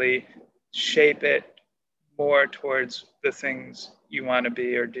naturally shape it more towards the things you want to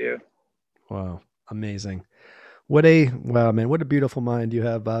be or do. Wow. Amazing. Man, what a beautiful mind you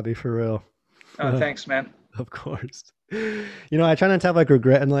have, Bobby, for real. Oh, thanks, man. Of course. I try not to have like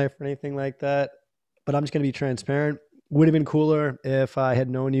regret in life or anything like that, but I'm just going to be transparent. Would have been cooler if I had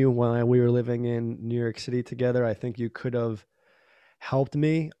known you when we were living in New York City together. I think you could have helped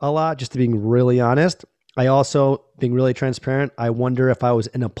me a lot, just to being really honest. I also, being really transparent, I wonder if I was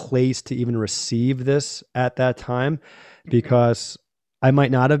in a place to even receive this at that time Mm-hmm. because I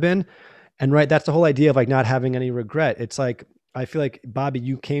might not have been. And right, that's the whole idea of like not having any regret. It's like I feel like Bobby,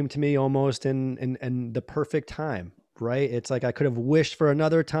 you came to me almost in the perfect time, right? It's like I could have wished for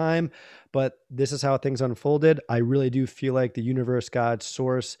another time, but this is how things unfolded. I really do feel like the universe, God,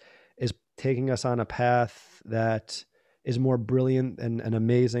 source is taking us on a path that is more brilliant and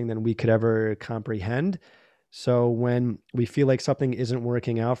amazing than we could ever comprehend. So when we feel like something isn't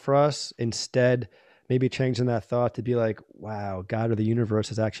working out for us, instead maybe changing that thought to be like, wow, God or the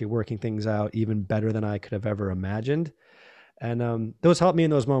universe is actually working things out even better than I could have ever imagined. And those helped me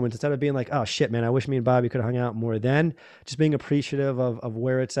in those moments instead of being like, oh shit, man, I wish me and Bobby could have hung out more then. Just being appreciative of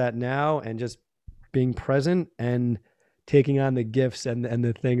where it's at now and just being present and taking on the gifts and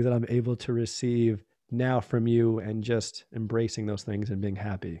the things that I'm able to receive now from you and just embracing those things and being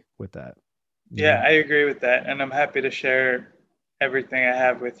happy with that. You Yeah, know? I agree with that. And I'm happy to share everything I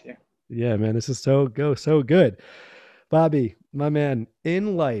have with you. Yeah, man, this is so good. Bobby, my man,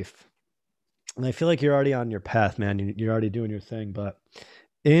 in life, and I feel like you're already on your path, man. You're already doing your thing, but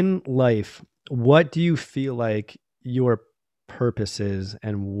in life, what do you feel like your purpose is,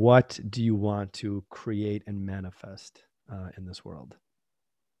 and what do you want to create and manifest in this world?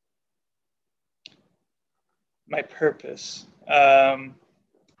 My purpose. I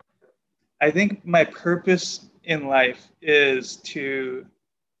think my purpose in life is to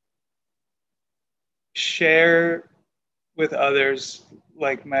share with others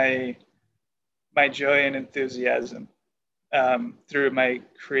like my joy and enthusiasm through my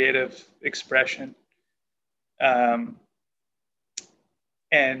creative expression, um,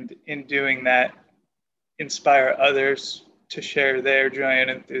 and in doing that, inspire others to share their joy and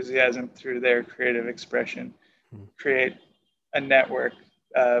enthusiasm through their creative expression. Hmm. Create a network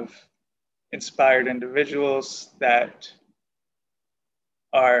of inspired individuals that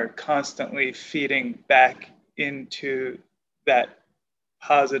are constantly feeding back into that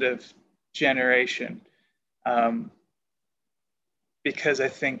positive generation. Um, because I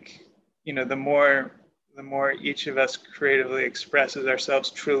think, the more each of us creatively expresses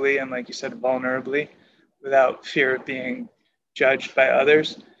ourselves truly and, like you said, vulnerably, without fear of being judged by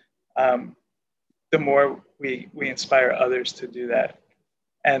others, um, the more we inspire others to do that.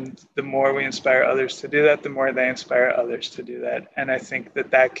 And the more we inspire others to do that, the more they inspire others to do that. And I think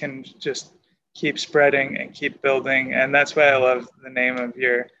that can just keep spreading and keep building. And that's why I love the name of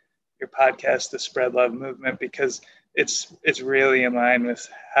your podcast, the Spread Love Movement, because it's really in line with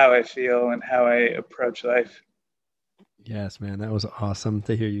how I feel and how I approach life. Yes, man, that was awesome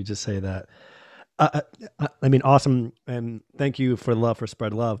to hear you just say that. I mean, awesome, and thank you for love for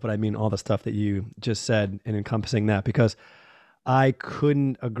spread love. But I mean, all the stuff that you just said and encompassing that, because I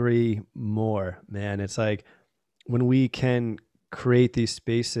couldn't agree more, man. It's like when we can create these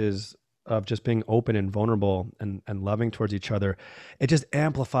spaces of just being open and vulnerable and loving towards each other, it just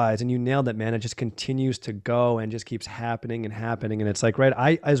amplifies. And you nailed it, man. It just continues to go and just keeps happening and happening. And it's like, right,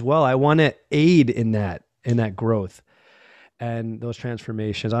 I as well, I want to aid in that growth and those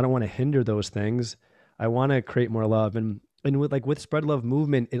transformations. I don't want to hinder those things. I want to create more love. And with spread love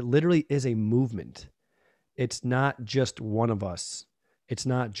movement, it literally is a movement. It's not just one of us. It's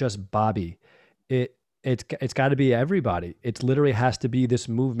not just Bobby. It's got to be everybody. It literally has to be this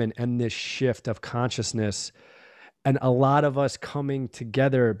movement and this shift of consciousness, and a lot of us coming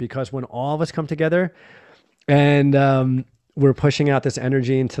together, because when all of us come together and we're pushing out this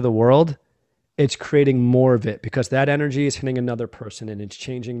energy into the world, it's creating more of it, because that energy is hitting another person and it's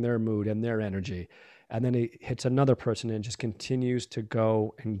changing their mood and their energy. And then it hits another person and just continues to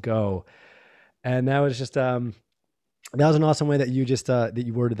go and go. And that was just that was an awesome way that you just that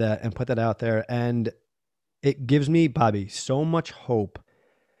you worded that and put that out there. And it gives me, Bobby, so much hope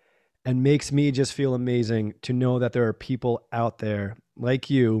and makes me just feel amazing to know that there are people out there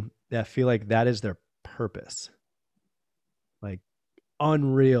like you that feel like that is their purpose. Like,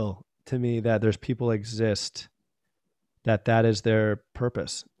 unreal to me that there's people exist that is their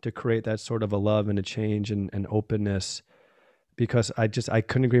purpose, to create that sort of a love and a change and openness. Because I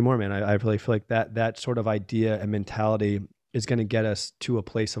couldn't agree more, man. I really feel like that sort of idea and mentality is going to get us to a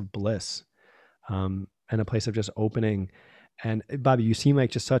place of bliss, and a place of just opening. And Bobby, you seem like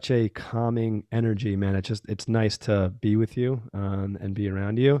just such a calming energy, man. It's nice to be with you, and be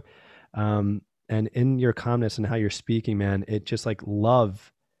around you. And in your calmness and how you're speaking, man, it just like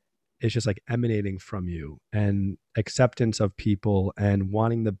love is just like emanating from you, and acceptance of people and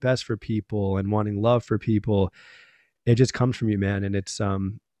wanting the best for people and wanting love for people. It just comes from you, man. And it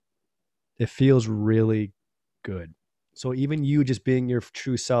feels really good. So even you just being your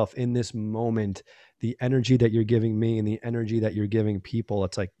true self in this moment, the energy that you're giving me and the energy that you're giving people,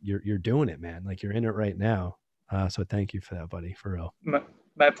 it's like you're doing it, man. Like you're in it right now. So thank you for that, buddy, for real.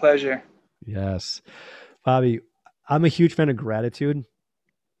 My pleasure. Yes. Bobby, I'm a huge fan of gratitude.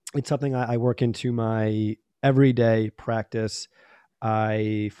 It's something I work into my everyday practice.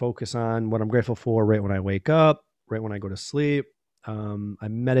 I focus on what I'm grateful for right when I wake up, right when I go to sleep. I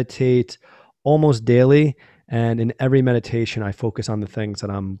meditate almost daily. And in every meditation, I focus on the things that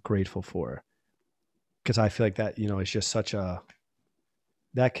I'm grateful for, because I feel like that, is just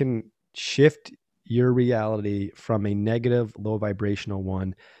that can shift your reality from a negative, low vibrational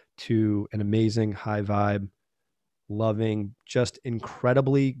one to an amazing, high vibe, loving, just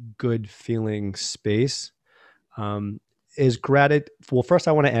incredibly good feeling space. Um, is gratitude, well, first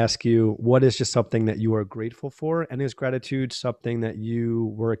I want to ask you, what is just something that you are grateful for? And is gratitude something that you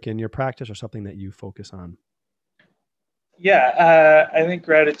work in your practice or something that you focus on? Yeah, I think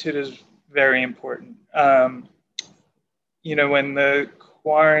gratitude is very important. When the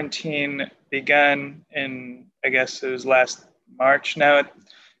quarantine began in, I guess it was last March now,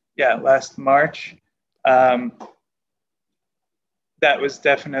 yeah, last March, um, that was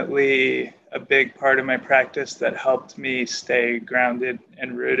definitely a big part of my practice that helped me stay grounded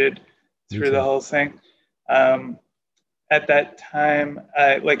and rooted Me through the too. whole thing. Um, at that time,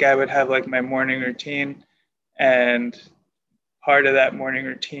 I would have like my morning routine, And part of that morning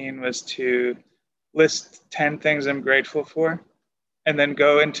routine was to list 10 things I'm grateful for, and then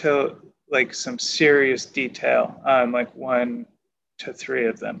go into like some serious detail on like 1 to 3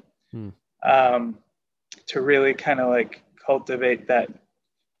 of them, Hmm. um, to really kind of like cultivate that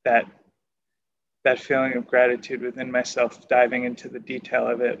that feeling of gratitude within myself, diving into the detail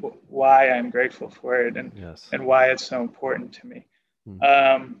of it, why I'm grateful for it, Yes. and why it's so important to me. Hmm.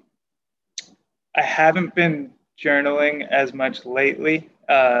 Um, I haven't been journaling as much lately,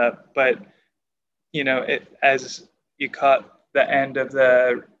 but as you caught the end of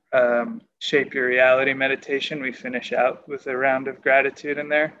the Shape Your Reality meditation, we finish out with a round of gratitude in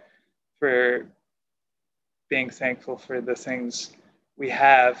there for being thankful for the things we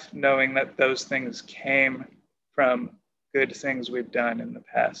have, knowing that those things came from good things we've done in the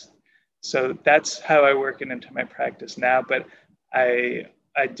past. So that's how I work it into my practice now. But I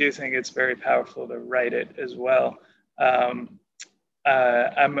I do think it's very powerful to write it as well. Um,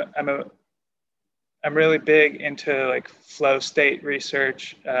 I'm really big into like flow state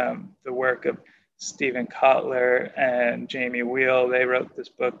research. The work of Stephen Kotler and Jamie Wheel. They wrote this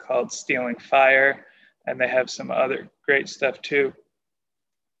book called Stealing Fire, and they have some other great stuff too.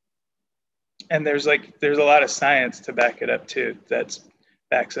 And there's a lot of science to back it up too. That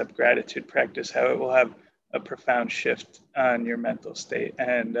backs up gratitude practice, how it will have a profound shift on your mental state.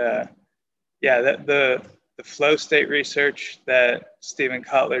 And yeah, the flow state research that Stephen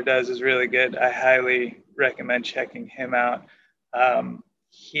Kotler does is really good. I highly recommend checking him out. Um,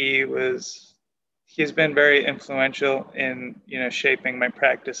 he was he's been very influential in shaping my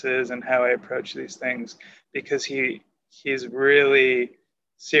practices and how I approach these things, because he's really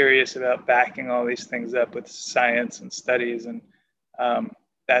serious about backing all these things up with science and studies and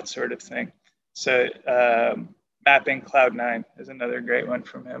that sort of thing. So mapping Cloud9 is another great one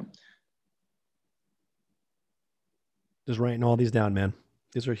from him. Just writing all these down, man.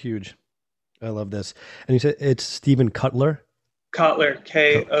 These are huge. I love this. And you said it's Stephen Cutler. Kotler,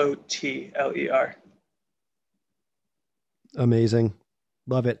 Cut- Kotler. Amazing.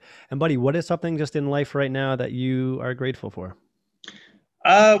 Love it. And buddy, what is something just in life right now that you are grateful for?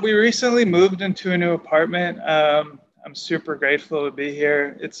 We recently moved into a new apartment. I'm super grateful to be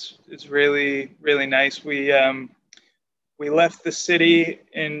here. It's really really nice. We left the city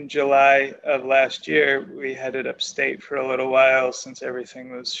in July of last year. We headed upstate for a little while since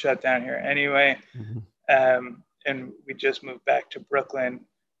everything was shut down here anyway. Mhm. And we just moved back to Brooklyn.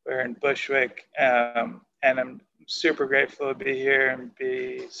 We're in Bushwick, and I'm super grateful to be here and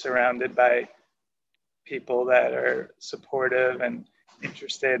be surrounded by people that are supportive and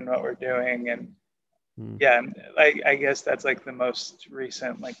interested in what we're doing. And Mm. yeah, I guess that's like the most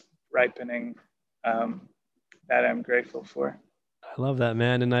recent like ripening that I'm grateful for. I love that,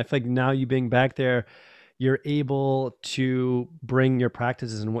 man. And I feel like now you being back there, you're able to bring your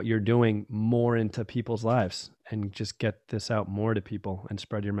practices and what you're doing more into people's lives and just get this out more to people and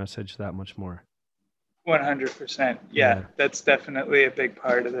spread your message that much more. 100%. Yeah. Yeah, that's definitely a big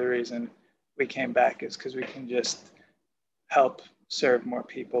part of the reason we came back, is because we can just help serve more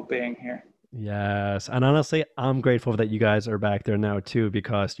people being here. Yes. And honestly, I'm grateful that you guys are back there now too,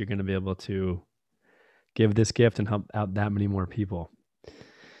 because you're going to be able to give this gift and help out that many more people.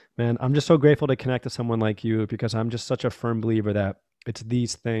 Man, I'm just so grateful to connect to someone like you, because I'm just such a firm believer that it's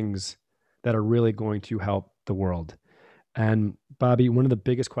these things that are really going to help the world. And Bobby, one of the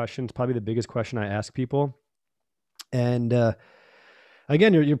biggest questions, probably the biggest question I ask people, and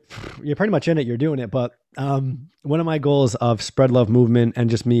again, you're pretty much in it, you're doing it. But one of my goals of Spread Love Movement and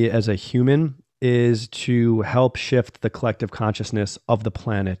just me as a human is to help shift the collective consciousness of the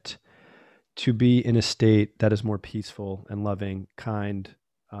planet to be in a state that is more peaceful and loving, kind,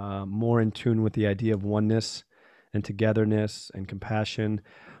 more in tune with the idea of oneness and togetherness and compassion,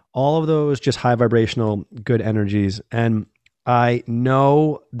 all of those just high vibrational good energies. And I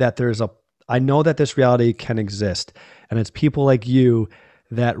know that I know that this reality can exist, and it's people like you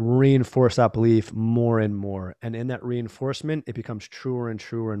that reinforce that belief more and more. And in that reinforcement, it becomes truer and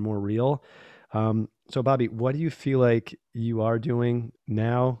truer and more real. So Bobby, what do you feel like you are doing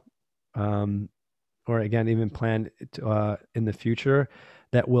now, um, or again, even plan in the future,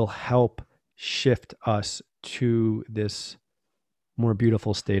 that will help shift us to this more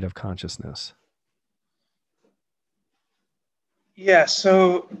beautiful state of consciousness? Yeah,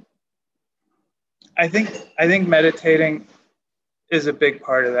 so I think meditating is a big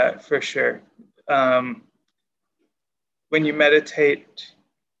part of that for sure. Um, when you meditate,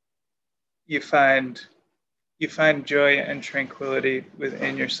 you find you find joy and tranquility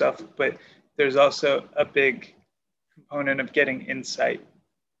within yourself, but there's also a big component of getting insight.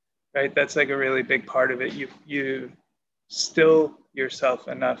 right? That's like a really big part of it. You still yourself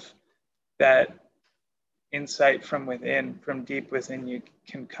enough that insight from within, from deep within you,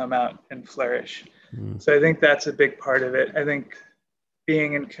 can come out and flourish. Mm. So I think that's a big part of it. I think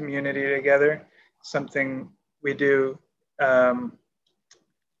being in community together, something we do. Um,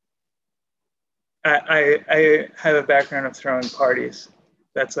 I have a background of throwing parties.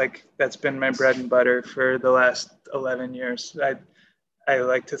 That's been my bread and butter for the last 11 years. I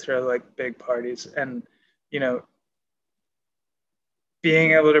like to throw like big parties, and you know,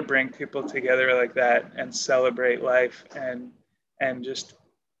 being able to bring people together like that and celebrate life and just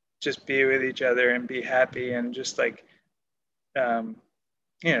be with each other and be happy and just like um,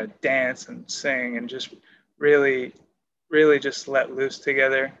 dance and sing and just really really just let loose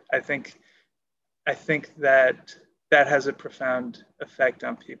together. I think that that has a profound effect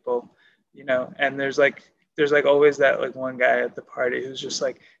on people, and there's like always that like one guy at the party who's just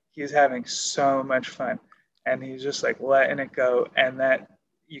like he's having so much fun and he's just like letting it go, and that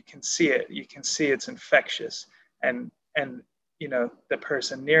you can see it's infectious, and the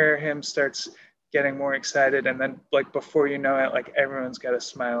person near him starts getting more excited, and then like before you know it, like everyone's got a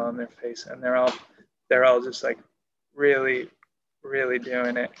smile on their face and they're all just like really really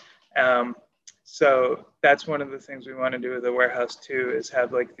doing it. So that's one of the things we want to do with the warehouse too, is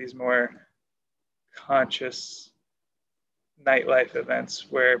have like these more conscious nightlife events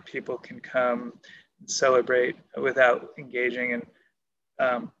where people can come and celebrate without engaging in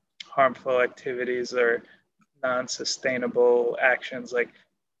harmful activities or non-sustainable actions like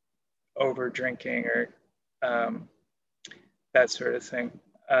over drinking or um, that sort of thing.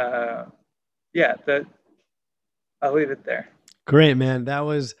 Uh, yeah, that I'll leave it there. Great, man. That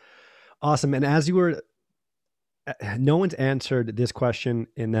was awesome. And as you were, no one's answered this question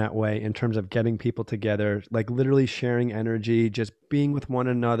in that way in terms of getting people together, like literally sharing energy, just being with one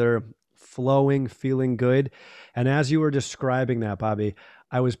another, flowing, feeling good. And as you were describing that, Bobby,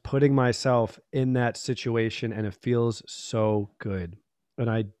 I was putting myself in that situation and it feels so good. And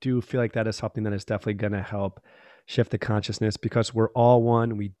I do feel like that is something that is definitely going to help shift the consciousness because we're all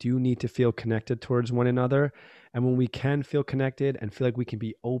one. We do need to feel connected towards one another. And when we can feel connected and feel like we can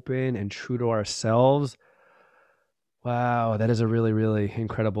be open and true to ourselves, wow, that is a really, really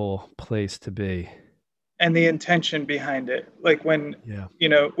incredible place to be. And the intention behind it. Like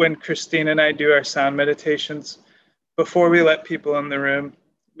Yeah. when Christine and I do our sound meditations, before we let people in the room,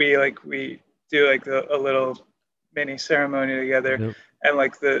 we do like a little mini ceremony together, Yep. and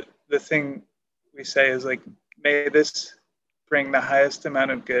like the thing we say is like, may this bring the highest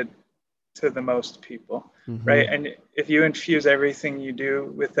amount of good to the most people, Mm-hmm. right? And if you infuse everything you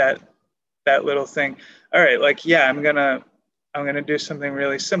do with that little thing, all right, like yeah, I'm gonna do something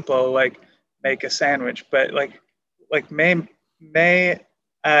really simple like make a sandwich, but like may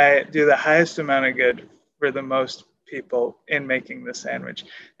I do the highest amount of good for the most people in making the sandwich.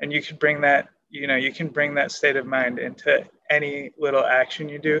 And you can bring that state of mind into any little action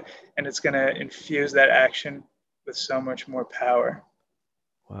you do, and it's going to infuse that action with so much more power.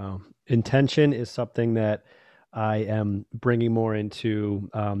 Wow. Intention is something that I am bringing more into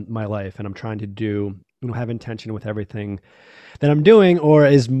my life, and I'm trying to do, have intention with everything that I'm doing, or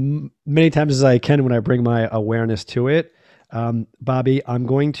as many times as I can when I bring my awareness to it. Bobby,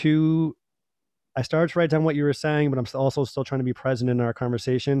 I started to write down what you were saying, but I'm also still trying to be present in our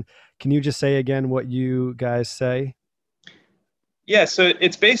conversation. Can you just say again what you guys say? Yeah, so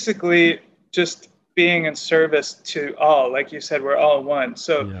it's basically just being in service to all. Like you said, we're all one.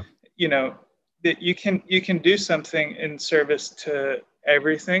 So, Yeah. you know, that you can do something in service to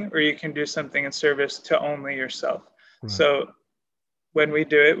everything, or you can do something in service to only yourself. Right. So when we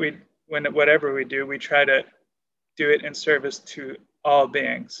do it, whatever we do, we try to do it in service to all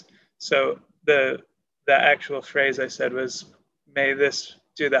beings. So the actual phrase I said was, may this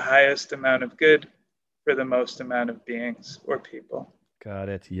do the highest amount of good for the most amount of beings or people. Got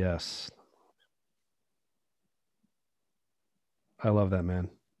it. Yes. I love that, man.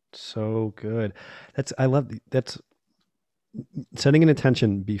 So good. That's setting an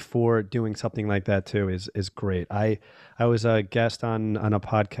intention before doing something like that too is great. I was a guest on a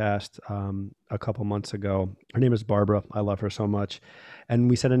podcast a couple months ago. Her name is Barbara. I love her so much, and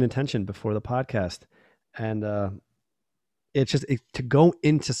we set an intention before the podcast, and to go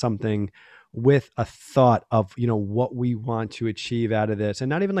into something with a thought of what we want to achieve out of this, and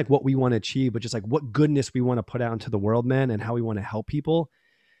not even like what we want to achieve, but just like what goodness we want to put out into the world, man, and how we want to help people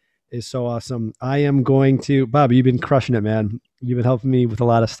is so awesome. I am going to, Bob, you've been crushing it, man. You've been helping me with a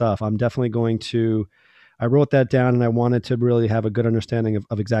lot of stuff. I'm definitely going to, I wrote that down and I wanted to really have a good understanding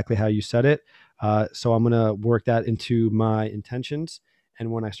of exactly how you said it. So I'm going to work that into my intentions.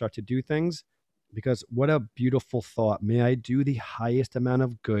 and when I start to do things, because what a beautiful thought. May I do the highest amount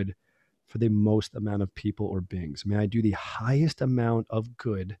of good for the most amount of people or beings. May I do the highest amount of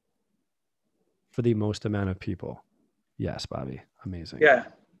good for the most amount of people. Yes, Bobby. Amazing. Yeah.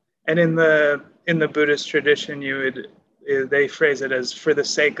 And in the Buddhist tradition, they phrase it as for the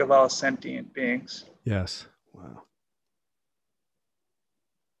sake of all sentient beings. Yes. Wow.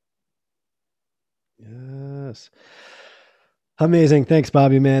 Yes. Amazing. Thanks,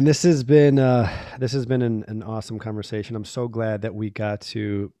 Bobby, man. This has been an awesome conversation. I'm so glad that we got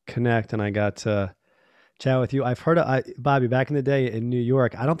to connect and I got to chat with you. I've heard of Bobby back in the day in New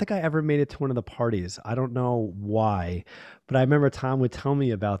York. I don't think I ever made it to one of the parties. I don't know why, but I remember Tom would tell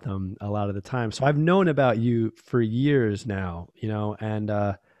me about them a lot of the time. So I've known about you for years now,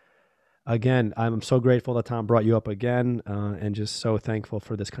 and again, I'm so grateful that Tom brought you up again, and just so thankful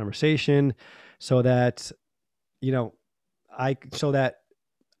for this conversation, so that you know, so that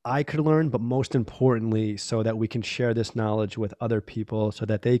I could learn, but most importantly, so that we can share this knowledge with other people, so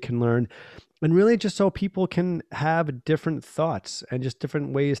that they can learn, and really just so people can have different thoughts and just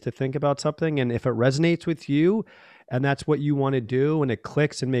different ways to think about something. And if it resonates with you, and that's what you want to do, and it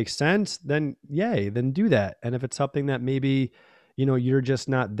clicks and makes sense, then yay, then do that. And if it's something that maybe you're just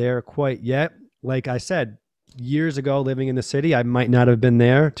not there quite yet, like I said, years ago, living in the city, I might not have been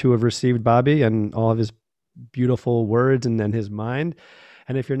there to have received Bobby and all of his beautiful words and then his mind.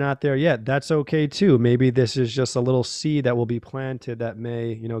 And if you're not there yet, that's okay too. Maybe this is just a little seed that will be planted that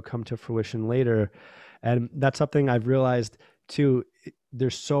may, come to fruition later. And that's something I've realized too.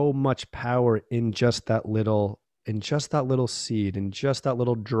 There's so much power in just that little, seed, in just that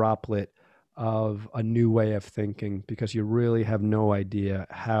little droplet of a new way of thinking, because you really have no idea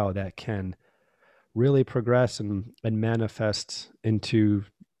how that can really progress and manifest into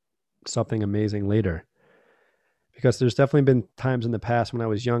something amazing later. Because there's definitely been times in the past when I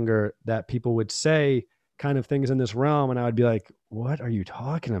was younger that people would say kind of things in this realm, and I would be like, what are you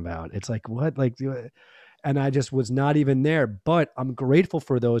talking about? It's like, what? Like, and I just was not even there. But I'm grateful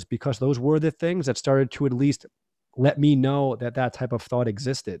for those, because those were the things that started to at least let me know that that type of thought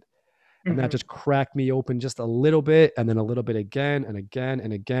existed. And that Mm-hmm. just cracked me open just a little bit, and then a little bit again and again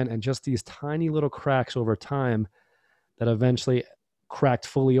and again. And just these tiny little cracks over time that eventually cracked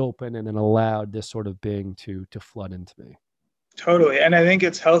fully open and then allowed this sort of being to flood into me. Totally. And I think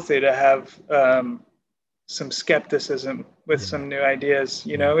it's healthy to have some skepticism with Yeah. some new ideas.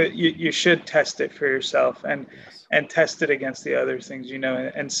 Yeah. You should test it for yourself Yes. and test it against the other things,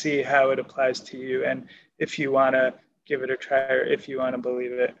 and see how it applies to you. And if you want to give it a try, or if you want to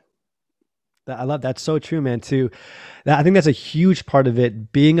believe it. I love that's so true, man. Too. I think that's a huge part of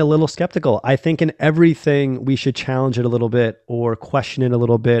it, being a little skeptical. I think in everything we should challenge it a little bit, or question it a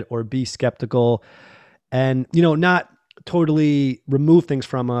little bit, or be skeptical, and not totally remove things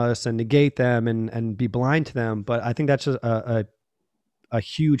from us and negate them and be blind to them. But I think that's just a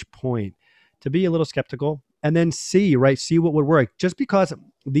huge point, to be a little skeptical and then see what would work. Just because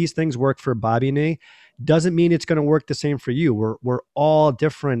these things work for Bobby and me doesn't mean it's going to work the same for you. We're all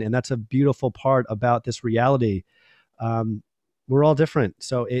different, and that's a beautiful part about this reality. Um, we're all different,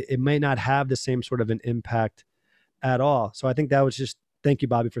 so it may not have the same sort of an impact at all. So I think that was just, thank you,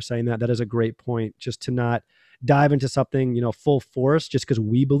 Bobby, for saying that. That is a great point, just to not dive into something, full force just because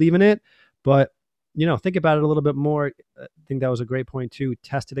we believe in it, but think about it a little bit more. I think that was a great point too.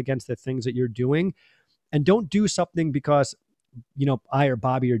 Test it against the things that you're doing, and don't do something because, I or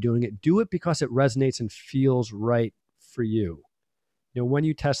Bobby are doing it. Do it because it resonates and feels right for you. When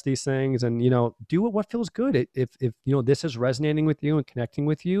you test these things, and, do it what feels good. If this is resonating with you and connecting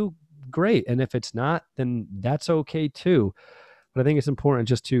with you, great. And if it's not, then that's okay too. But I think it's important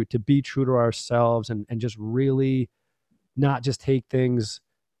just to be true to ourselves, and just really not just take things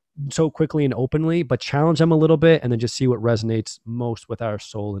so quickly and openly, but challenge them a little bit, and then just see what resonates most with our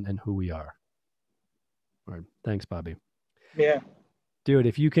soul and who we are. All right. Thanks, Bobby. Yeah. Dude,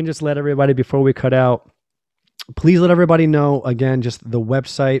 if you can just let everybody, before we cut out, please let everybody know again, just the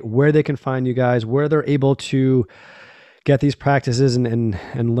website, where they can find you guys, where they're able to get these practices and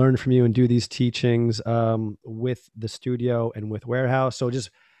learn from you and do these teachings with the studio and with Warehouse. So just,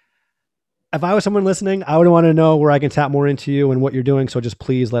 if I was someone listening, I would want to know where I can tap more into you and what you're doing. So just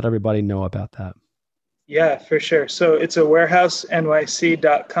please let everybody know about that. Yeah, for sure. So it's a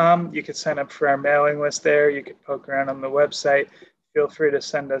warehouseny.com. You can sign up for our mailing list there. You can poke around on the website. Feel free to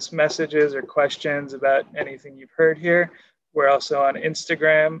send us messages or questions about anything you've heard here. We're also on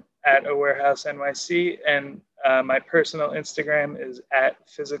Instagram at awarehouseny, and my personal Instagram is at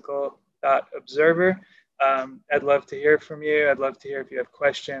physical.observer. I'd love to hear from you. I'd love to hear if you have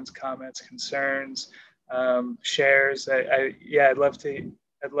questions, comments, concerns. shares. Yeah, I'd love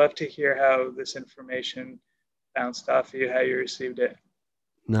to hear how this information bounced off of you, how you received it.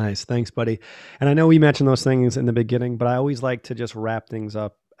 Nice. Thanks, buddy. And I know we mentioned those things in the beginning, but I always like to just wrap things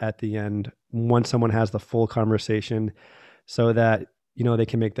up at the end once someone has the full conversation so that they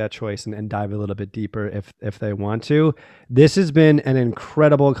can make that choice and dive a little bit deeper if they want to. This has been an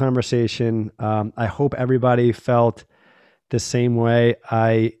incredible conversation. I hope everybody felt the same way.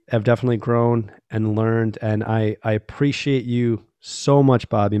 I have definitely grown and learned, and I appreciate you so much,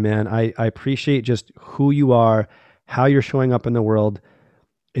 Bobby, man. I appreciate just who you are, how you're showing up in the world.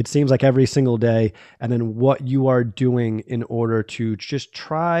 It seems like every single day, and then what you are doing in order to just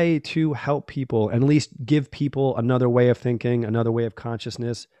try to help people and at least give people another way of thinking, another way of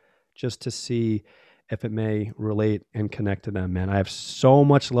consciousness, just to see if it may relate and connect to them, man. I have so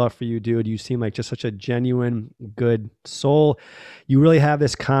much love for you, dude. You seem like just such a genuine, good soul. You really have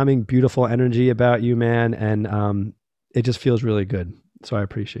this calming, beautiful energy about you, man. And it just feels really good. So I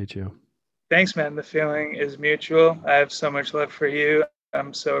appreciate you. Thanks, man. The feeling is mutual. I have so much love for you.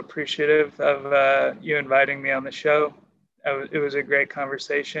 I'm so appreciative of you inviting me on the show. It was a great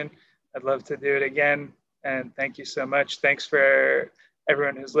conversation. I'd love to do it again. And thank you so much. Thanks for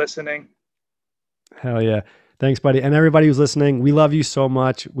everyone who's listening. Hell yeah. Thanks, buddy. And everybody who's listening, we love you so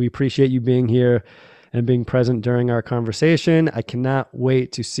much. We appreciate you being here and being present during our conversation. I cannot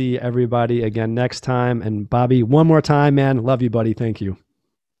wait to see everybody again next time. And Bobby, one more time, man. Love you, buddy. Thank you.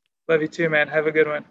 Love you too, man. Have a good one.